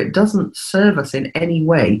 So it doesn't serve us in any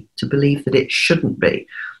way to believe that it shouldn't be.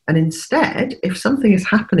 And instead, if something is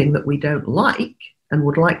happening that we don't like and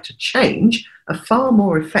would like to change, a far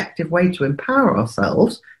more effective way to empower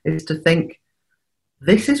ourselves is to think,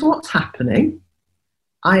 this is what's happening.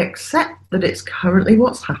 I accept that it's currently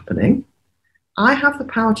what's happening. I have the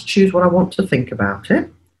power to choose what I want to think about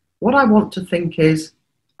it. What I want to think is,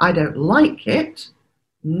 I don't like it.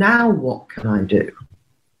 Now what can I do?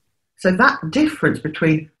 So that difference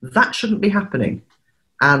between that shouldn't be happening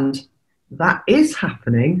and that is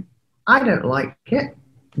happening, I don't like it,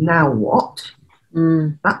 now what?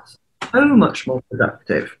 That's so much more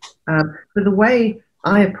productive. So the way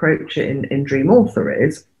I approach it in Dream Author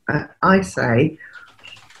is, I say,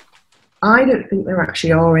 I don't think there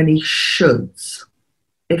actually are any shoulds.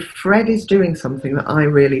 If Fred is doing something that I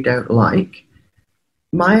really don't like,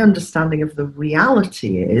 my understanding of the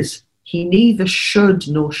reality is he neither should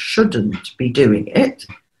nor shouldn't be doing it,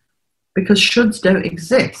 because shoulds don't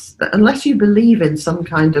exist. Unless you believe in some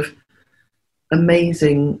kind of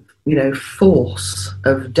amazing, force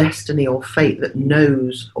of destiny or fate that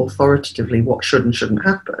knows authoritatively what should and shouldn't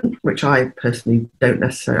happen, which I personally don't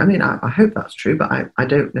necessarily, I hope that's true, but I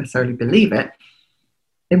don't necessarily believe it,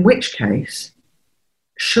 in which case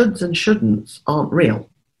shoulds and shouldn'ts aren't real.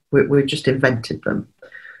 We've just invented them.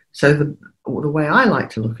 So the way I like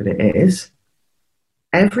to look at it is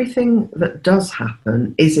everything that does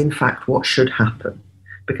happen is in fact what should happen.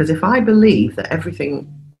 Because if I believe that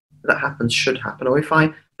everything that happens should happen, or if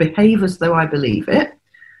I behave as though I believe it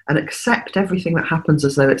and accept everything that happens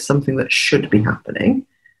as though it's something that should be happening,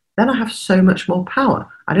 then I have so much more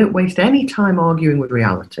power. I don't waste any time arguing with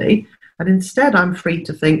reality, and instead I'm free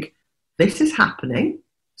to think, this is happening,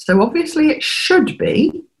 so obviously it should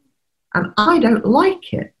be, and I don't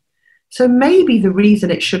like it. So maybe the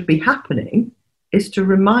reason it should be happening is to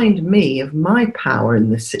remind me of my power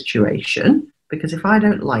in this situation, because if I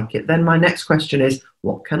don't like it, then my next question is,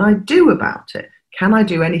 what can I do about it? Can I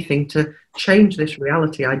do anything to change this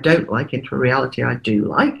reality I don't like into a reality I do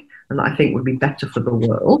like, and that I think would be better for the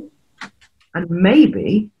world? And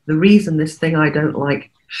maybe the reason this thing I don't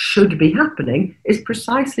like should be happening is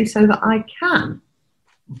precisely so that I can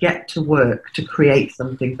get to work to create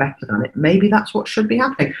something better than it. Maybe that's what should be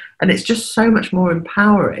happening. And it's just so much more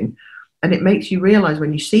empowering. And it makes you realize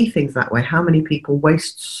when you see things that way, how many people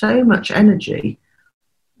waste so much energy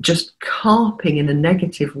just carping in a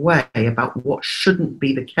negative way about what shouldn't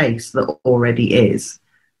be the case that already is.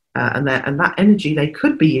 And that energy they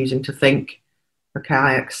could be using to think, okay,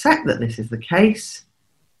 I accept that this is the case.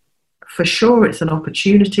 For sure, it's an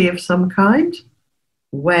opportunity of some kind.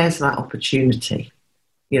 Where's that opportunity?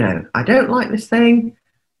 I don't like this thing.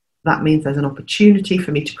 That means there's an opportunity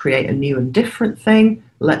for me to create a new and different thing.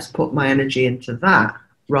 Let's put my energy into that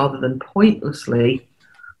rather than pointlessly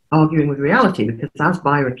arguing with reality. Because as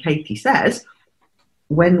Byron Katie says,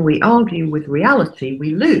 when we argue with reality,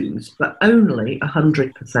 we lose, but only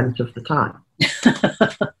 100% of the time.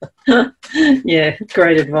 Yeah,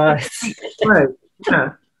 great advice. Right.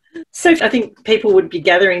 Yeah. So I think people would be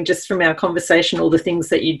gathering just from our conversation all the things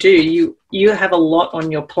that you do. You have a lot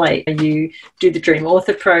on your plate. You do the Dream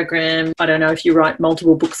Author program. I don't know if you write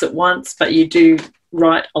multiple books at once, but you do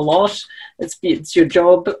write a lot. It's your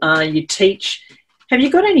job. You teach. Have you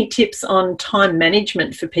got any tips on time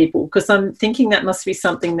management for people? Because I'm thinking that must be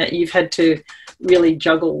something that you've had to really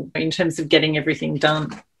juggle in terms of getting everything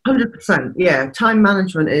done. 100%, yeah. Time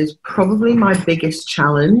management is probably my biggest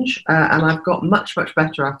challenge, and I've got much, much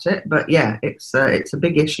better at it. But yeah, it's a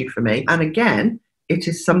big issue for me. And again, it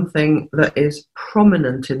is something that is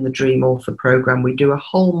prominent in the Dream Author program. We do a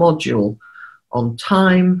whole module on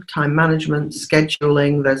time management,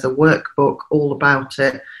 scheduling. There's a workbook all about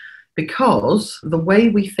it, because the way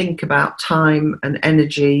we think about time and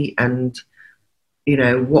energy and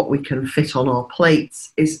what we can fit on our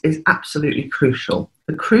plates is absolutely crucial.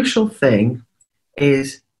 The crucial thing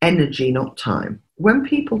is energy, not time. When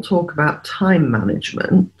people talk about time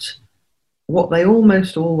management, what they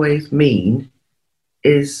almost always mean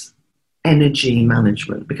is energy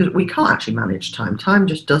management, because we can't actually manage time. Time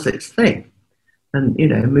just does its thing and,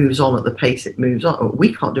 moves on at the pace it moves on.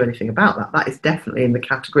 We can't do anything about that. That is definitely in the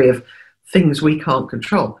category of things we can't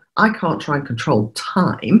control. I can't try and control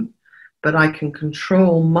time, but I can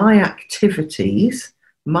control my activities,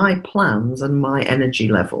 my plans, and my energy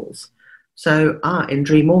levels. So in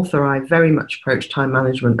Dream Author, I very much approach time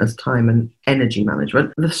management as time and energy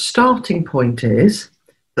management. The starting point is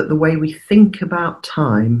that the way we think about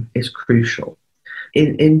time is crucial.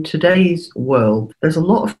 In today's world, there's a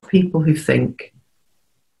lot of people who think,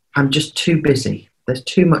 I'm just too busy. There's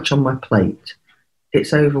too much on my plate.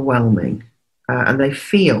 It's overwhelming. And they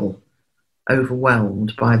feel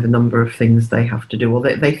overwhelmed by the number of things they have to do, or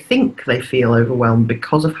they think they feel overwhelmed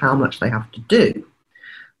because of how much they have to do.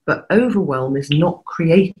 But overwhelm is not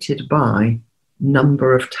created by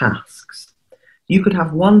number of tasks. You could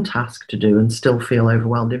have one task to do and still feel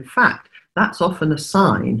overwhelmed. In fact, that's often a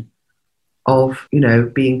sign of,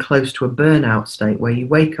 being close to a burnout state, where you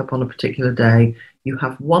wake up on a particular day, you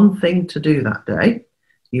have one thing to do that day.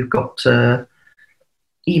 You've got to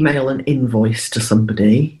email an invoice to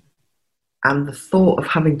somebody, and the thought of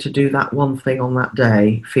having to do that one thing on that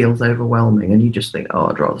day feels overwhelming, and you just think,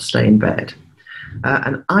 I'd rather stay in bed.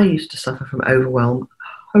 And I used to suffer from overwhelm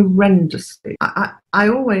horrendously. I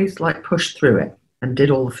always pushed through it and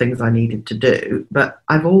did all the things I needed to do, but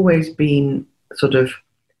I've always been sort of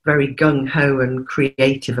very gung-ho and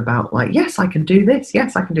creative about yes, I can do this,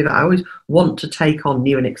 yes, I can do that. I always want to take on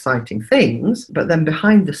new and exciting things, but then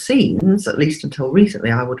behind the scenes, at least until recently,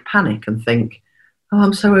 I would panic and think,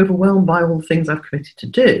 I'm so overwhelmed by all the things I've committed to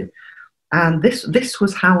do. And this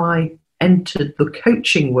was how I entered the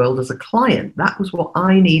coaching world as a client. That was what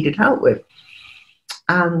I needed help with.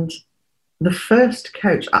 And the first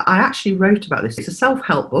coach, I actually wrote about this. It's a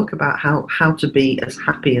self-help book about how to be as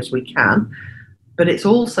happy as we can. But it's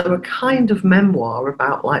also a kind of memoir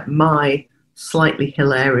about my slightly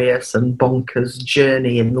hilarious and bonkers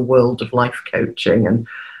journey in the world of life coaching and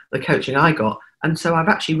the coaching I got. And so I've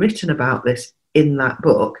actually written about this in that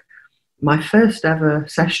book. My first ever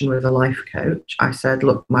session with a life coach, I said,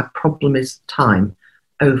 look, my problem is time,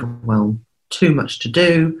 overwhelm, too much to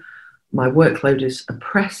do. My workload is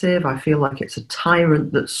oppressive. I feel like it's a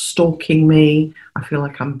tyrant that's stalking me. I feel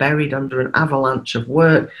like I'm buried under an avalanche of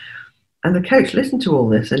work. And the coach listened to all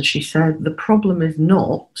this and she said, the problem is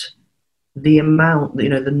not the amount,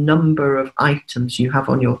 the number of items you have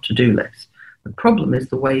on your to-do list. The problem is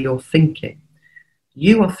the way you're thinking.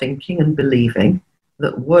 You are thinking and believing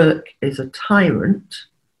that work is a tyrant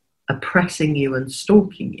oppressing you and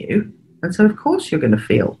stalking you. And so, of course, you're going to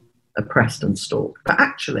feel oppressed and stalked. But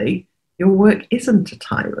actually, your work isn't a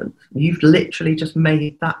tyrant. You've literally just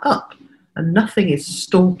made that up. And nothing is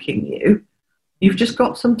stalking you. You've just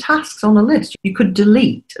got some tasks on a list. You could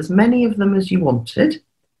delete as many of them as you wanted.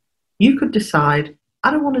 You could decide, I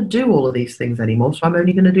don't want to do all of these things anymore, so I'm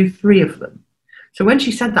only going to do 3 of them. So when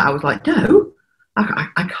she said that, I was like, no,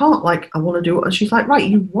 I can't, I want to do it. And she's like, right,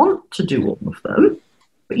 you want to do all of them,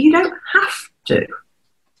 but you don't have to.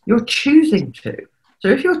 You're choosing to. So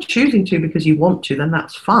if you're choosing to because you want to, then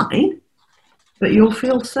that's fine. But you'll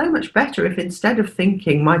feel so much better if instead of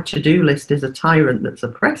thinking my to-do list is a tyrant that's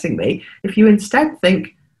oppressing me, if you instead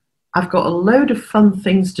think, I've got a load of fun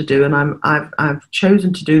things to do and I've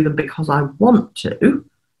chosen to do them because I want to,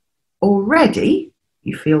 already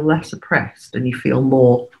you feel less oppressed and you feel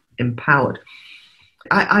more empowered.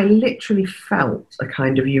 I literally felt a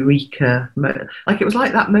kind of eureka moment. Like it was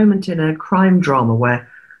like that moment in a crime drama where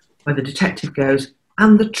the detective goes,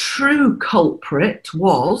 and the true culprit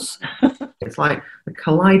was... It's like the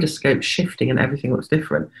kaleidoscope shifting and everything looks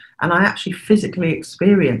different. And I actually physically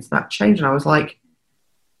experienced that change. And I was like,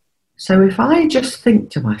 so if I just think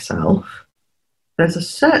to myself, there's a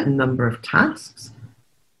certain number of tasks.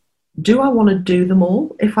 Do I want to do them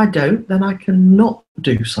all? If I don't, then I can not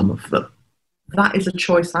do some of them. That is a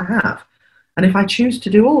choice I have. And if I choose to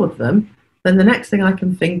do all of them, then the next thing I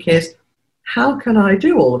can think is, how can I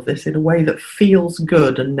do all of this in a way that feels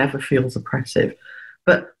good and never feels oppressive?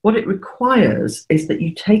 But what it requires is that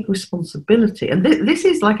you take responsibility. And this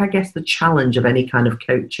is I guess, the challenge of any kind of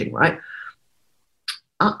coaching, right?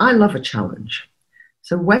 I love a challenge.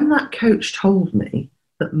 So when that coach told me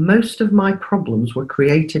that most of my problems were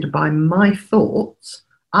created by my thoughts,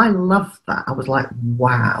 I loved that. I was like,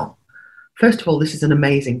 wow. First of all, this is an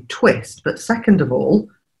amazing twist. But second of all,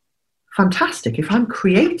 fantastic. If I'm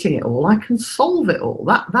creating it all, I can solve it all.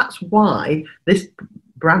 That's why this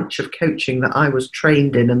branch of coaching that I was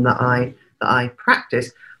trained in and that I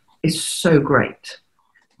practice is so great.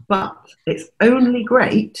 But it's only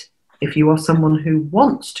great if you are someone who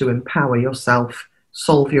wants to empower yourself,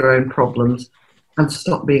 solve your own problems, and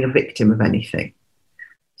stop being a victim of anything.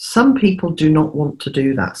 Some people do not want to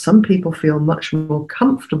do that. Some people feel much more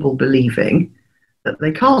comfortable believing that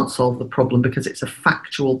they can't solve the problem because it's a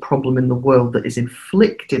factual problem in the world that is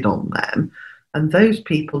inflicted on them. And those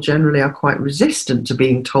people generally are quite resistant to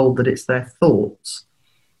being told that it's their thoughts.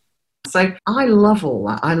 So I love all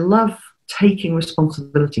that. I love taking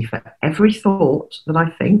responsibility for every thought that I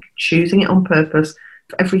think, choosing it on purpose,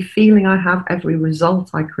 for every feeling I have, every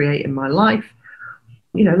result I create in my life.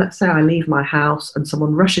 Let's say I leave my house and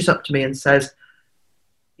someone rushes up to me and says,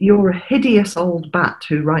 you're a hideous old bat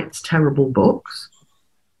who writes terrible books.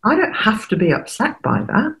 I don't have to be upset by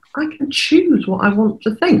that. I can choose what I want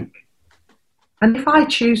to think. And if I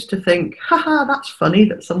choose to think, haha, that's funny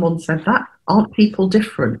that someone said that, aren't people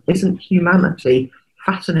different? Isn't humanity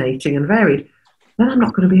fascinating and varied? Then I'm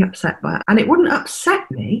not going to be upset by it. And it wouldn't upset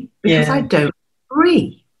me because I don't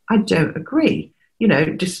agree. I don't agree.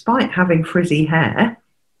 Despite having frizzy hair,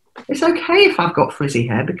 it's okay if I've got frizzy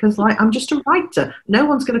hair because I'm just a writer. No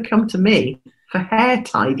one's going to come to me for hair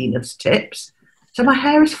tidiness tips. So my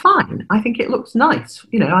hair is fine. I think it looks nice.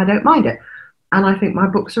 I don't mind it. And I think my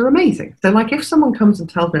books are amazing. So if someone comes and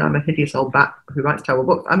tells me I'm a hideous old bat who writes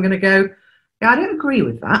terrible books, I'm going to go, yeah, I don't agree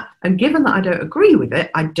with that. And given that I don't agree with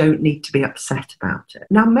it, I don't need to be upset about it.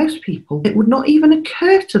 Now, most people, it would not even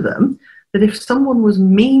occur to them that if someone was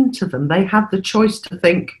mean to them, they had the choice to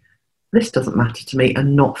think, this doesn't matter to me,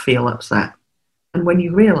 and not feel upset. And when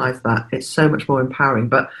you realise that, it's so much more empowering.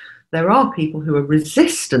 But there are people who are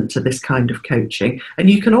resistant to this kind of coaching. And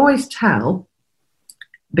you can always tell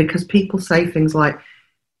because people say things like,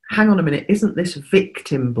 hang on a minute, isn't this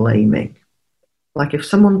victim blaming? Like if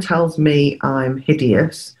someone tells me I'm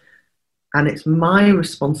hideous and it's my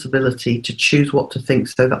responsibility to choose what to think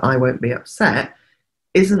so that I won't be upset,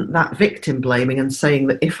 isn't that victim blaming and saying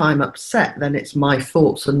that if I'm upset, then it's my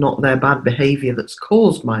thoughts and not their bad behaviour that's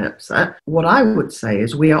caused my upset. What I would say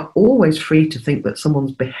is we are always free to think that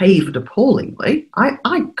someone's behaved appallingly.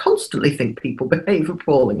 I constantly think people behave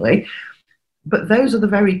appallingly, but those are the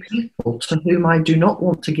very people to whom I do not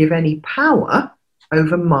want to give any power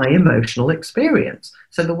over my emotional experience.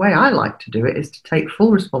 So the way I like to do it is to take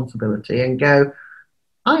full responsibility and go,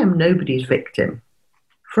 I am nobody's victim.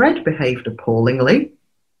 Fred behaved appallingly.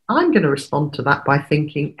 I'm going to respond to that by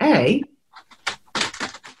thinking, A,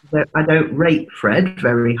 that I don't rate Fred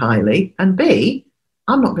very highly, and B,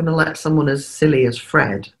 I'm not going to let someone as silly as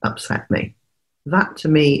Fred upset me. That to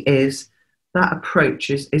me is, that approach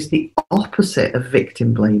is the opposite of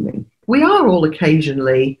victim blaming. We are all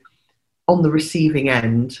occasionally on the receiving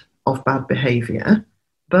end of bad behaviour,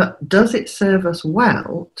 but does it serve us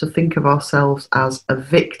well to think of ourselves as a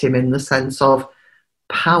victim in the sense of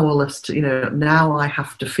powerless to, now I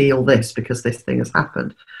have to feel this because this thing has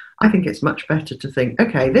happened? I think it's much better to think,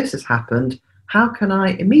 okay, this has happened. How can I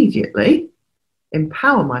immediately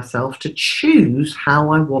empower myself to choose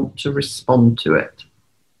how I want to respond to it?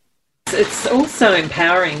 It's also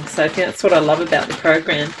empowering, Sophie. That's what I love about the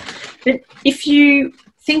program. But if you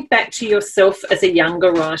think back to yourself as a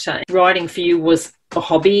younger writer, writing for you was a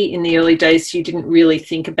hobby in the early days. You didn't really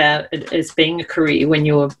think about it as being a career when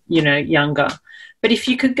you were, younger. But if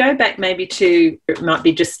you could go back maybe to, it might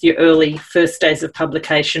be just your early first days of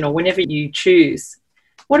publication or whenever you choose,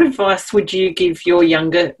 what advice would you give your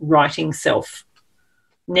younger writing self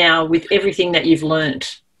now with everything that you've learned?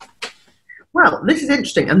 Well, this is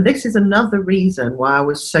interesting. And this is another reason why I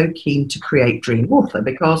was so keen to create Dream Author,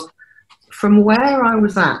 because from where I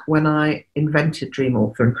was at when I invented Dream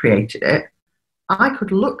Author and created it, I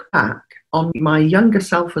could look back on my younger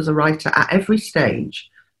self as a writer at every stage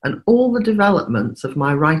and all the developments of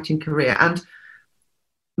my writing career. And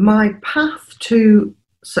my path to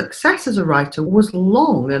success as a writer was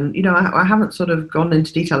long. And, I haven't sort of gone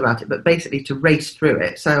into detail about it, but basically to race through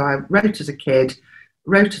it. So I wrote as a kid,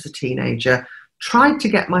 wrote as a teenager, tried to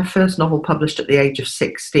get my first novel published at the age of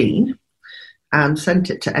 16 and sent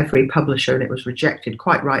it to every publisher, and it was rejected.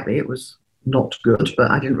 Quite rightly, it was not good, but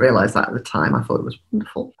I didn't realise that at the time. I thought it was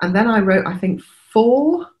wonderful. And then I wrote, I think,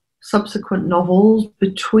 4 subsequent novels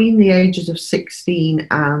between the ages of 16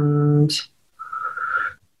 and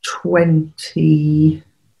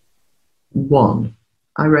 21.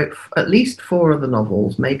 I wrote at least 4 other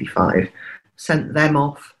novels, maybe 5, sent them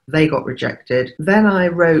off. They got rejected. Then I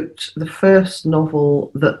wrote the first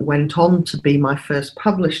novel that went on to be my first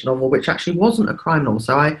published novel, which actually wasn't a crime novel.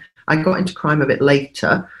 So I got into crime a bit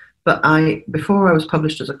later. But before I was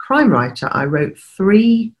published as a crime writer, I wrote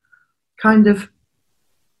 3 kind of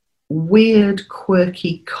weird,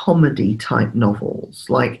 quirky comedy type novels,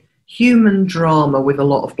 like human drama with a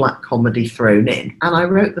lot of black comedy thrown in. And I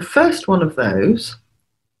wrote the first one of those,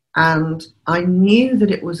 and I knew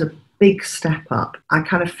that it was a big step up. I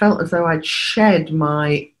kind of felt as though I'd shed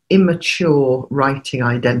my immature writing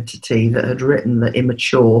identity that had written the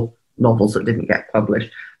immature novels that didn't get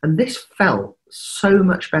published. And this felt so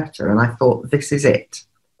much better. And I thought, this is it.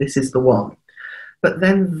 This is the one. But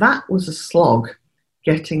then that was a slog,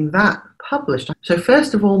 getting that published. So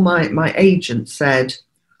first of all, my agent said,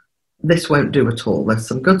 this won't do at all. There's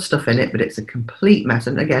some good stuff in it, but it's a complete mess.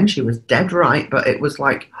 And again, she was dead right, but it was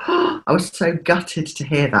like, I was so gutted to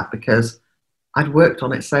hear that because I'd worked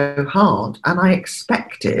on it so hard. And I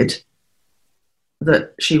expected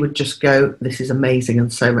that she would just go, this is amazing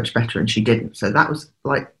and so much better. And she didn't. So that was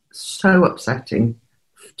like so upsetting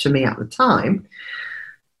to me at the time.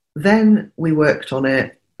 Then we worked on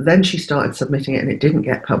it. Then she started submitting it and it didn't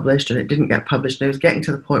get published and it didn't get published. And it was getting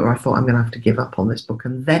to the point where I thought I'm going to have to give up on this book.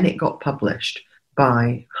 And then it got published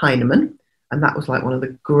by Heinemann. And that was like one of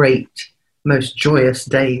the great, most joyous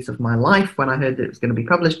days of my life when I heard that it was going to be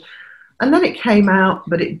published. And then it came out,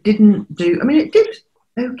 but it didn't do, I mean, it did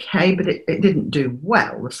okay, but it didn't do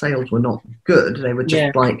well. The sales were not good. They were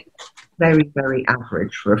just like very, very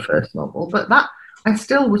average for a first novel. But that, I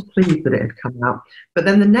still was pleased that it had come out. But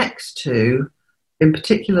then the next 2, in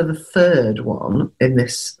particular, the third one in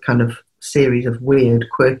this kind of series of weird,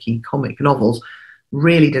 quirky comic novels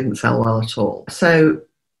really didn't sell well at all. So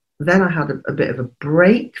then I had a bit of a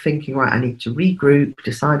break thinking, right, I need to regroup,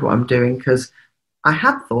 decide what I'm doing, because I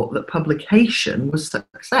had thought that publication was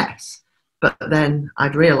success. But then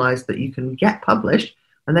I'd realised that you can get published,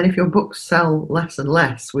 and then if your books sell less and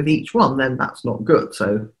less with each one, then that's not good.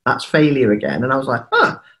 So that's failure again. And I was like,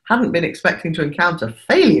 hadn't been expecting to encounter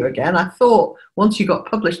failure again. I thought once you got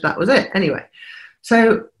published, that was it. Anyway,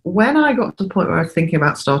 So when I got to the point where I was thinking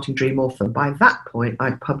about starting Dream Author, by that point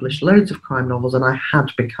I'd published loads of crime novels and I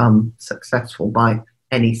had become successful by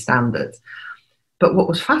any standards. But what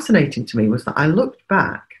was fascinating to me was that I looked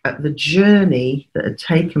back at the journey that had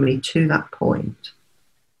taken me to that point,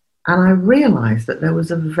 and I realised that there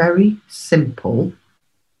was a very simple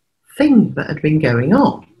thing that had been going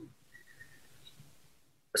on.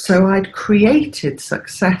 So I'd created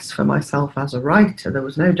success for myself as a writer. There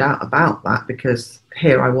was no doubt about that, because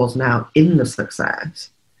here I was now in the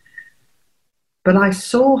success. But I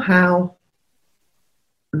saw how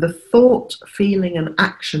the thought, feeling and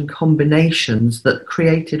action combinations that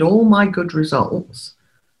created all my good results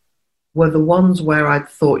were the ones where I'd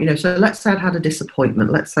thought, so let's say I'd had a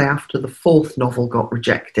disappointment. Let's say after the 4th novel got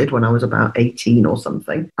rejected when I was about 18 or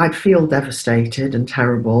something, I'd feel devastated and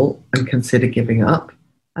terrible and consider giving up.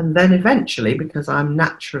 And then eventually, because I'm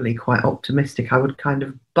naturally quite optimistic, I would kind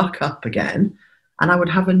of buck up again and I would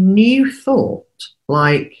have a new thought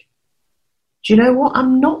like, do you know what?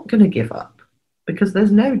 I'm not going to give up, because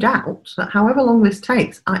there's no doubt that however long this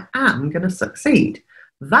takes, I am going to succeed.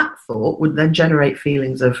 That thought would then generate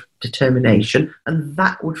feelings of determination, and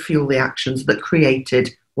that would fuel the actions that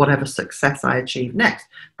created whatever success I achieved next.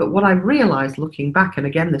 But what I realized looking back, and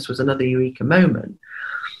again, this was another eureka moment,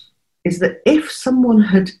 is that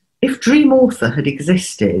if Dream Author had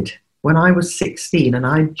existed when I was 16 and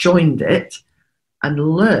I joined it and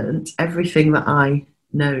learnt everything that I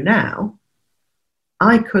know now,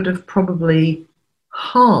 I could have probably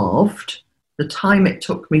halved the time it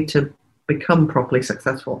took me to become properly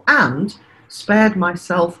successful and spared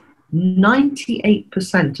myself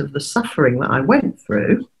 98% of the suffering that I went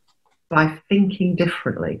through by thinking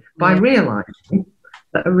differently, by realizing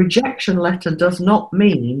that a rejection letter does not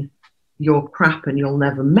mean you're crap and you'll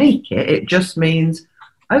never make it. It just means,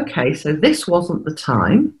 okay, so this wasn't the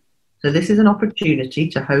time, so this is an opportunity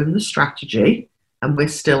to hone the strategy and we're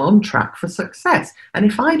still on track for success. And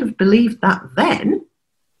if I'd have believed that then,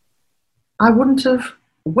 I wouldn't have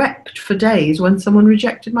wept for days when someone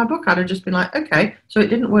rejected my book. I'd have just been like, okay, so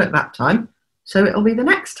it didn't work that time, so it'll be the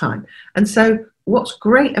next time. And so what's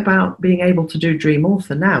great about being able to do Dream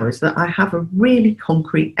Author now is that I have a really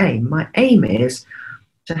concrete aim. My aim is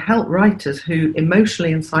to help writers who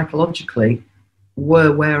emotionally and psychologically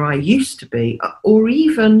were where I used to be, or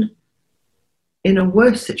even in a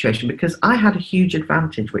worse situation, because I had a huge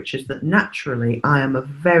advantage, which is that naturally I am a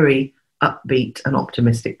very upbeat and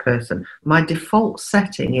optimistic person. My default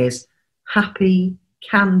setting is happy,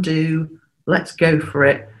 can do, let's go for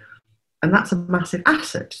it. And that's a massive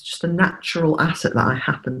asset. It's just a natural asset that I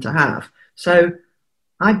happen to have. So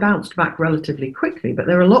I bounced back relatively quickly, but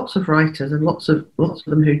there are lots of writers and lots of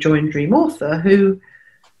them who join Dream Author who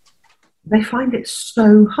they find it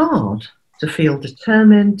so hard to feel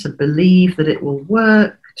determined, to believe that it will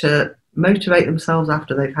work, to motivate themselves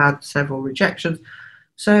after they've had several rejections.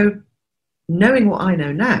 So knowing what I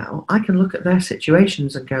know now, I can look at their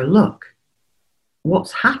situations and go, look,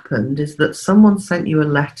 what's happened is that someone sent you a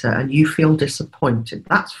letter and you feel disappointed.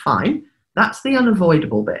 That's fine. That's the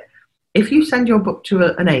unavoidable bit. If you send your book to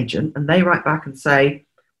an agent and they write back and say,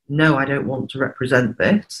 no, I don't want to represent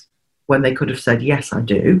this, when they could have said, yes, I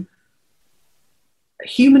do,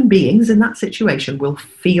 human beings in that situation will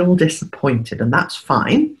feel disappointed, and that's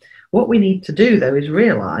fine. What we need to do, though, is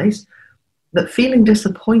realise that feeling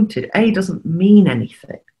disappointed, A, doesn't mean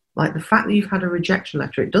anything. Like the fact that you've had a rejection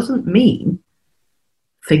letter, it doesn't mean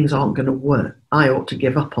things aren't going to work. I ought to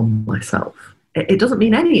give up on myself. It doesn't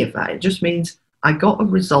mean any of that. It just means I got a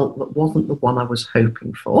result that wasn't the one I was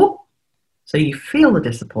hoping for. So you feel the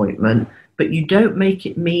disappointment, but you don't make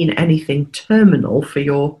it mean anything terminal for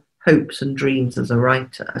your hopes and dreams as a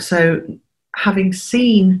writer. So having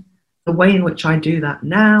seen the way in which I do that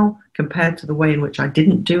now compared to the way in which I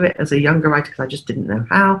didn't do it as a younger writer because I just didn't know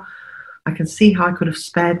how, I can see how I could have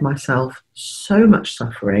spared myself so much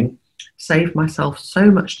suffering, saved myself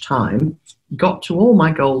so much time, got to all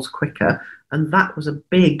my goals quicker, and that was a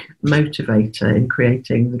big motivator in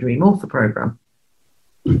creating the Dream Author program.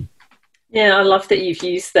 Yeah, I love that you've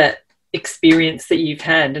used that experience that you've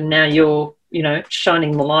had, and now you're,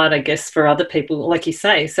 shining the light, I guess, for other people, like you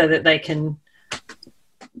say, so that they can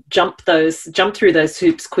jump through those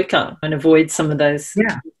hoops quicker and avoid some of those.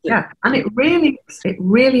 Yeah. And it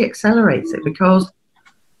really accelerates it, because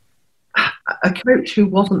a coach who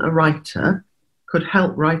wasn't a writer could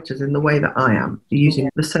help writers in the way that I am, using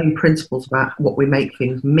the same principles about what we make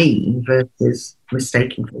things mean versus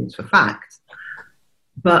mistaking things for facts.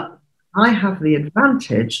 But I have the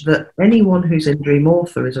advantage that anyone who's in Dream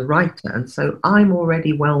Author is a writer, and so I'm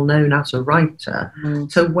already well known as a writer.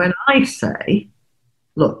 So when I say,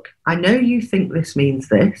 look, I know you think this means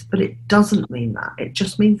this, but it doesn't mean that. It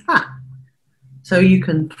just means that. So you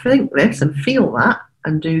can think this and feel that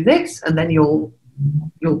and do this, and then you'll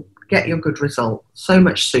get your good result so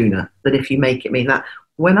much sooner than if you make it mean that.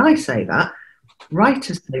 When I say that,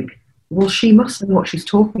 writers think, well, she must know what she's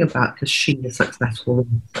talking about because she's a successful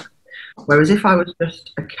writer. Whereas if I was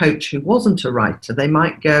just a coach who wasn't a writer, they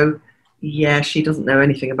might go, yeah, she doesn't know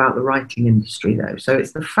anything about the writing industry, though. So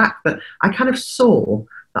it's the fact that I kind of saw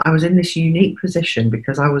that I was in this unique position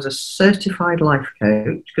because I was a certified life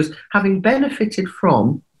coach, because having benefited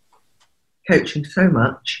from coaching so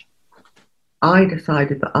much, I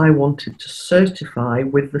decided that I wanted to certify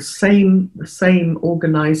with the same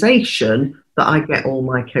organisation that I get all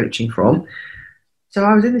my coaching from. So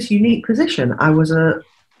I was in this unique position. I was a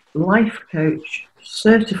life coach,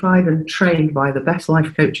 certified and trained by the best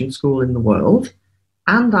life coaching school in the world,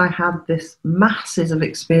 and I had this masses of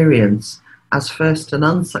experience as first an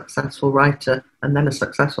unsuccessful writer and then a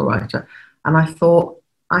successful writer. And I thought,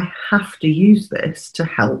 I have to use this to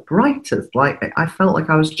help writers. Like, I felt like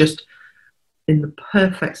I was just in the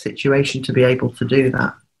perfect situation to be able to do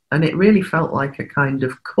that. And it really felt like a kind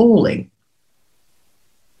of calling.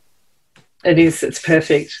 It is, it's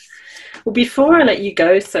perfect. Well, before I let you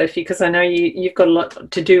go, Sophie, because I know you've got a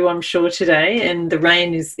lot to do, I'm sure, today, and the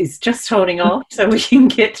rain is just holding off so we can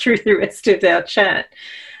get through the rest of our chat.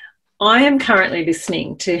 I am currently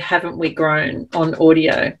listening to Haven't We Grown on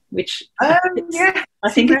audio, which I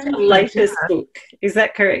think it's your latest book. Is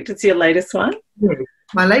that correct? It's your latest one? Yeah,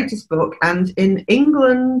 my latest book. And in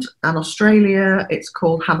England and Australia, it's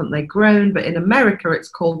called Haven't They Grown? But in America, it's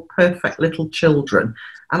called Perfect Little Children.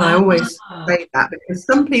 And I always say that because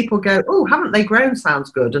some people go, oh, Haven't They Grown sounds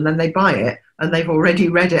good. And then they buy it and they've already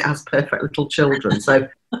read it as Perfect Little Children. So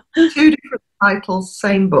 2 different titles,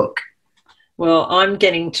 same book. Well, I'm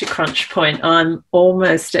getting to crunch point. I'm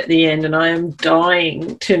almost at the end and I am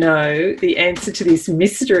dying to know the answer to this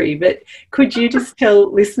mystery. But could you just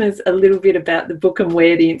tell listeners a little bit about the book and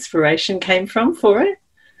where the inspiration came from for it?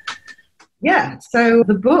 Yeah, so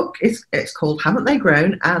the book it's called Haven't They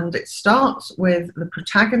Grown? And it starts with the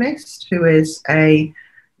protagonist, who is a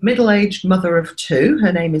middle-aged mother of 2.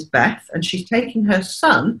 Her name is Beth, and she's taking her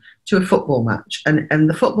son to a football match. And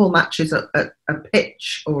the football match is a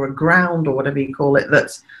pitch or a ground or whatever you call it.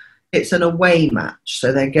 It's an away match.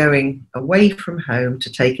 So they're going away from home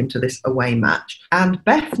to take him to this away match. And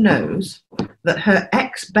Beth knows that her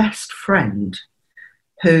ex-best friend,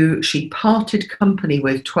 who she parted company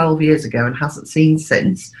with 12 years ago and hasn't seen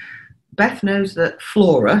since, Beth knows that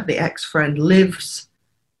Flora, the ex-friend, lives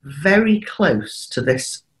very close to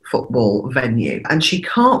this football venue, and she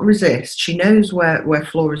can't resist. She knows where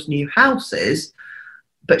Flora's new house is,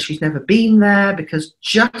 but she's never been there because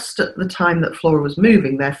just at the time that Flora was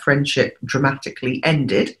moving, their friendship dramatically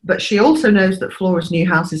ended. But she also knows that Flora's new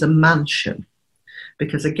house is a mansion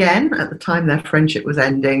because, again, at the time their friendship was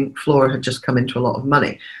ending, Flora had just come into a lot of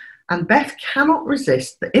money. And Beth cannot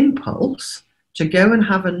resist the impulse to go and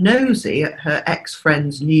have a nosy at her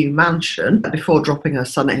ex-friend's new mansion before dropping her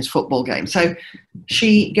son at his football game. So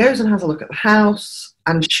she goes and has a look at the house,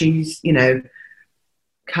 and she's,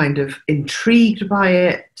 kind of intrigued by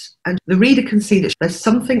it. And the reader can see that there's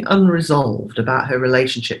something unresolved about her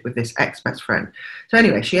relationship with this ex-best friend. So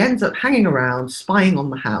anyway, she ends up hanging around, spying on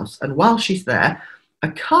the house. And while she's there, a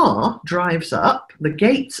car drives up, the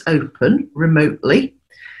gates open remotely,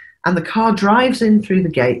 and the car drives in through the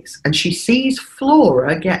gates, and she sees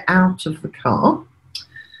Flora get out of the car.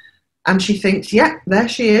 And she thinks, yeah, there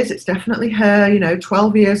she is. It's definitely her,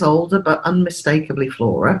 12 years older, but unmistakably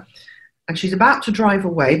Flora. And she's about to drive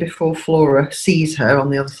away before Flora sees her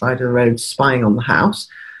on the other side of the road spying on the house.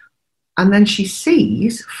 And then she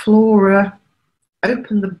sees Flora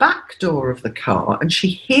open the back door of the car, and she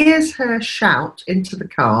hears her shout into the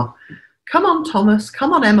car, "Come on, Thomas,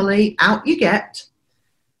 come on, Emily, out you get."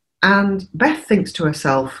 And Beth thinks to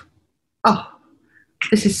herself, oh,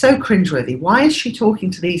 this is so cringeworthy. Why is she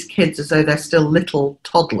talking to these kids as though they're still little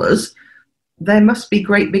toddlers? There must be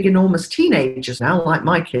great big enormous teenagers now, like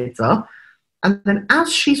my kids are. And then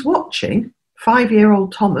as she's watching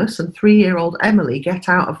 5-year-old Thomas and 3-year-old Emily get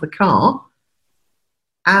out of the car,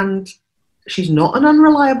 and she's not an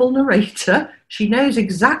unreliable narrator, she knows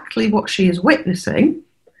exactly what she is witnessing.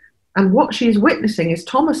 And what she is witnessing is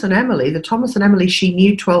Thomas and Emily, the Thomas and Emily she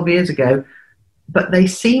knew 12 years ago, but they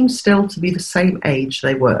seem still to be the same age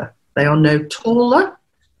they were. They are no taller,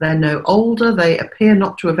 they're no older, they appear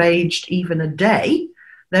not to have aged even a day.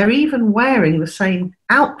 They're even wearing the same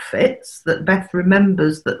outfits that Beth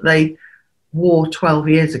remembers that they wore 12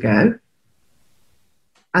 years ago.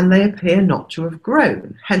 and they appear not to have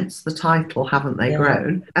grown, hence the title, Haven't They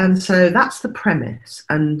Grown? And so that's the premise.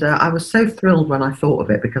 And I was so thrilled when I thought of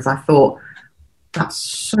it, because I thought, that's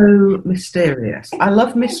so mysterious. I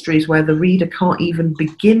love mysteries where the reader can't even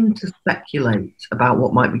begin to speculate about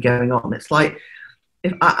what might be going on. It's like,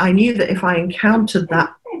 if I knew that if I encountered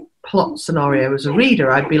that plot scenario as a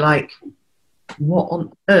reader, I'd be like, what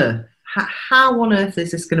on earth? How on earth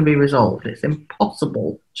is this going to be resolved? It's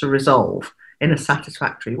impossible to resolve in a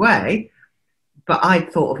satisfactory way. But I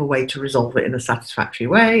thought of a way to resolve it in a satisfactory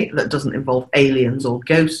way that doesn't involve aliens or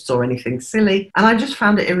ghosts or anything silly. And I just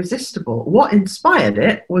found it irresistible. What inspired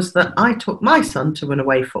it was that I took my son to an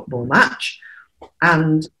away football match,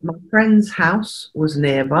 and my friend's house was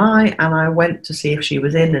nearby, and I went to see if she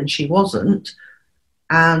was in, and she wasn't.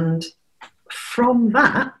 And from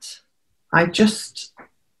that,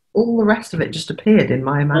 all the rest of it just appeared in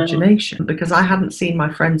my imagination, because I hadn't seen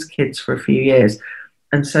my friend's kids for a few years.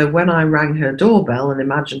 And so when I rang her doorbell and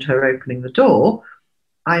imagined her opening the door,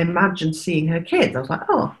 I imagined seeing her kids. I was like,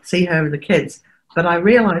 oh, see her and the kids. But I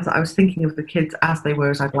realised that I was thinking of the kids as they were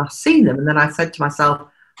as I'd last seen them. And then I said to myself,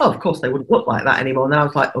 oh, of course they wouldn't look like that anymore. And then I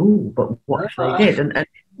was like, oh, but what if they did? And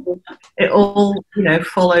it all,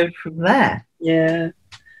 followed from there. Yeah.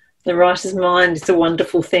 The writer's mind is a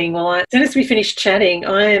wonderful thing. Well, as soon as we finish chatting,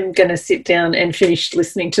 I am going to sit down and finish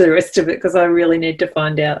listening to the rest of it, because I really need to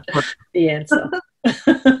find out the answer.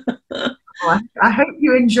 Well, I hope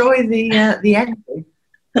you enjoy the ending.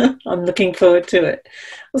 I'm looking forward to it.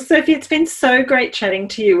 Well, Sophie, it's been so great chatting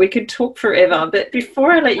to you. We could talk forever, but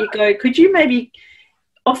before I let you go, could you maybe,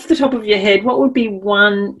 off the top of your head, what would be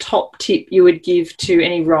one top tip you would give to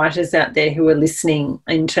any writers out there who are listening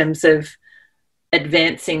in terms of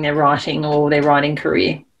advancing their writing or their writing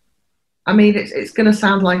career? I mean, it's going to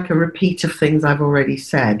sound like a repeat of things I've already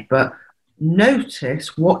said, but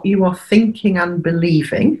notice what you are thinking and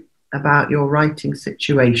believing about your writing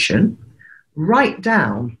situation. Write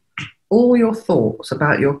down all your thoughts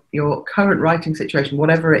about your current writing situation,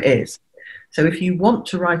 whatever it is. So if you want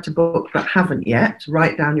to write a book but haven't yet,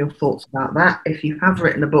 write down your thoughts about that. If you have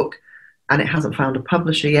written a book and it hasn't found a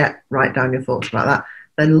publisher yet, write down your thoughts about that.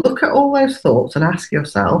 Then look at all those thoughts and ask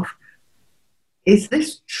yourself, is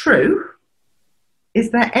this true?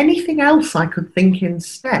 Is there anything else I could think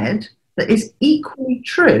instead that is equally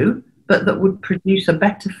true, but that would produce a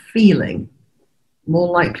better feeling,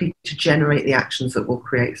 more likely to generate the actions that will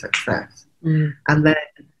create success? And then,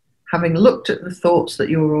 having looked at the thoughts that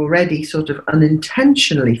you're already sort of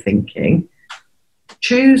unintentionally thinking,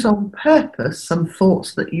 choose on purpose some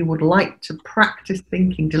thoughts that you would like to practice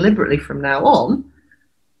thinking deliberately from now on,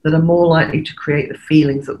 that are more likely to create the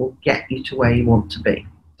feelings that will get you to where you want to be.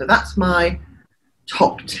 So that's my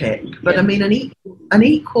top tip. But I mean, an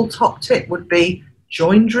equal top tip would be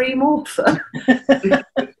join Dream Author.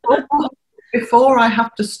 Before I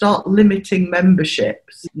have to start limiting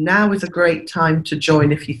memberships, now is a great time to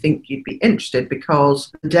join if you think you'd be interested,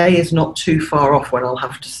 because the day is not too far off when I'll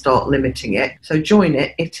have to start limiting it. So join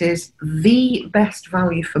it. It is the best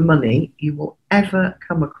value for money you will ever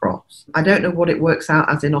come across. I don't know what it works out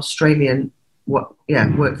as in Australian,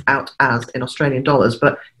 works out as in Australian dollars,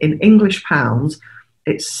 but in English pounds,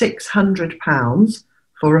 it's £600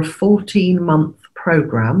 for a 14-month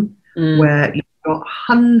program where you've got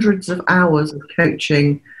hundreds of hours of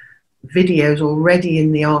coaching videos already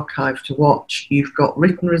in the archive to watch. You've got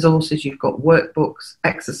written resources, you've got workbooks,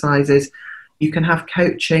 exercises. You can have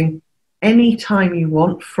coaching anytime you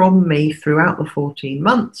want from me throughout the 14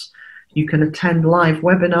 months. You can attend live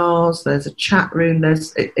webinars. There's a chat room.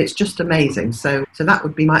 It's just amazing. So that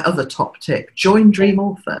would be my other top tip. Join Dream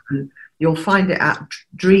Author, and you'll find it at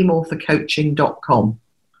dreamauthorcoaching.com.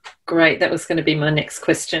 Great. That was going to be my next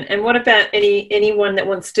question. And what about anyone that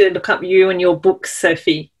wants to look up you and your books,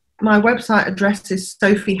 Sophie? My website address is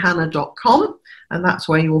sophiehanna.com, and that's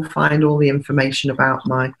where you will find all the information about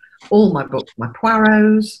all my books, my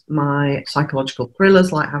Poirots, my psychological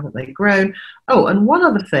thrillers like Haven't They Grown? Oh, and one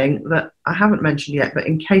other thing that I haven't mentioned yet, but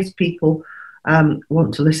in case people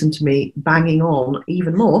want to listen to me banging on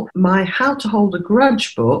even more, my How to Hold a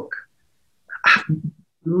Grudge book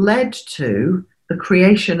led to the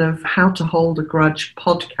creation of How to Hold a Grudge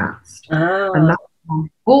podcast. Oh. And that's on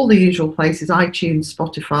all the usual places, iTunes,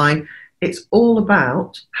 Spotify. It's all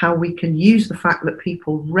about how we can use the fact that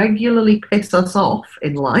people regularly piss us off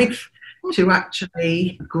in life to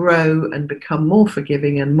actually grow and become more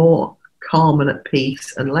forgiving and more calm and at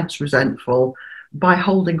peace and less resentful by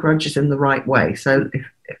holding grudges in the right way. So if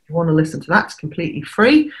you want to listen to that, it's completely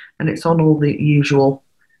free, and it's on all the usual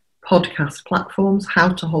podcast platforms, How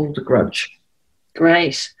to Hold a Grudge.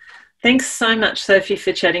 Great. Thanks so much, Sophie,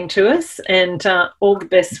 for chatting to us, and all the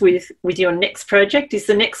best with your next project. Is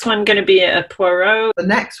the next one going to be a Poirot? The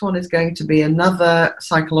next one is going to be another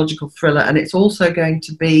psychological thriller, and it's also going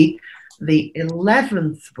to be the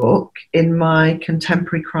 11th book in my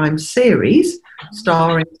contemporary crime series,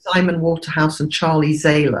 starring Simon Waterhouse and Charlie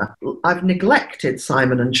Zahler. I've neglected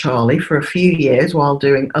Simon and Charlie for a few years while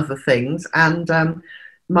doing other things, and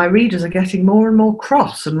my readers are getting more and more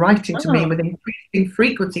cross and writing to me with increasing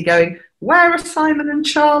frequency going, where are Simon and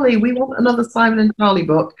Charlie? We want another Simon and Charlie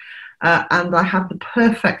book. And I have the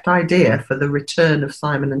perfect idea for the return of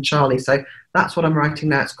Simon and Charlie. So that's what I'm writing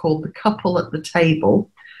now. It's called The Couple at the Table.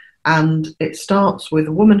 And it starts with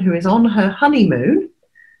a woman who is on her honeymoon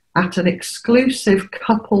at an exclusive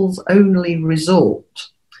couples-only resort.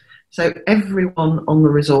 So everyone on the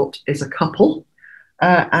resort is a couple.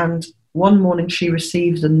 And one morning she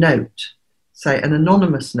receives a note, an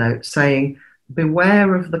anonymous note saying,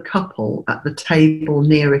 beware of the couple at the table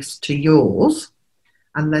nearest to yours.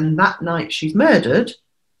 And then that night she's murdered.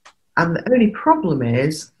 And the only problem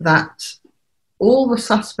is that all the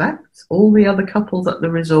suspects, all the other couples at the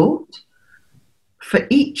resort, for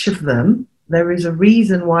each of them, there is a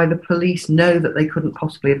reason why the police know that they couldn't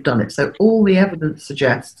possibly have done it. So all the evidence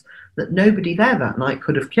suggests that nobody there that night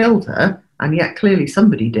could have killed her, and yet clearly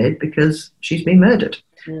somebody did because she's been murdered.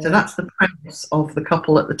 Yeah. So that's the premise of The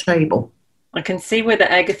Couple at the Table. I can see where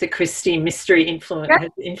the Agatha Christie mystery has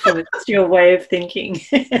influenced your way of thinking.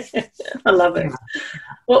 I love it.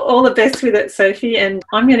 Well, all the best with it, Sophie. And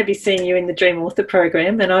I'm going to be seeing you in the Dream Author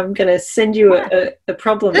program, and I'm going to send you a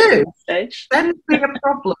problem at some stage. Send me a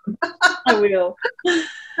problem. I will.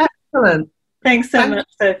 Excellent. Thanks so much,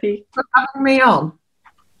 Sophie, for having me on.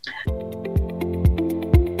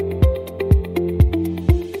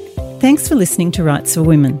 Thanks for listening to Rights for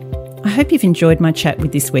Women. I hope you've enjoyed my chat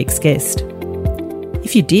with this week's guest.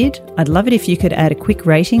 If you did, I'd love it if you could add a quick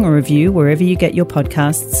rating or review wherever you get your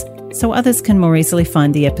podcasts so others can more easily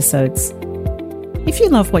find the episodes. If you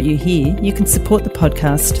love what you hear, you can support the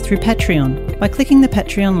podcast through Patreon by clicking the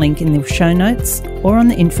Patreon link in the show notes or on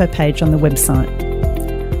the info page on the website.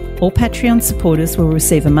 All Patreon supporters will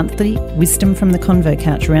receive a monthly Wisdom from the Convo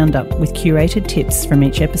Couch roundup with curated tips from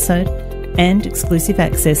each episode and exclusive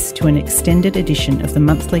access to an extended edition of the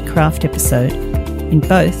monthly craft episode in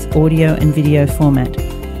both audio and video format,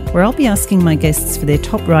 where I'll be asking my guests for their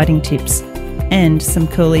top writing tips and some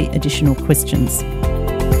curly additional questions.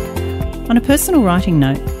 On a personal writing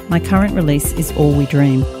note, my current release is All We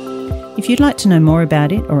Dream. If you'd like to know more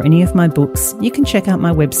about it or any of my books, you can check out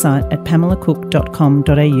my website at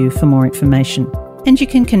pamelacook.com.au for more information. And you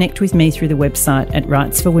can connect with me through the website at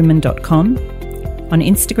rightsforwomen.com, on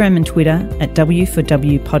Instagram and Twitter at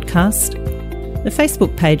W4W Podcast, the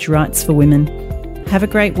Facebook page Rights for Women. Have a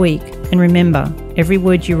great week, and remember, every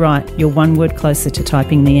word you write, you're one word closer to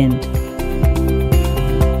typing the end.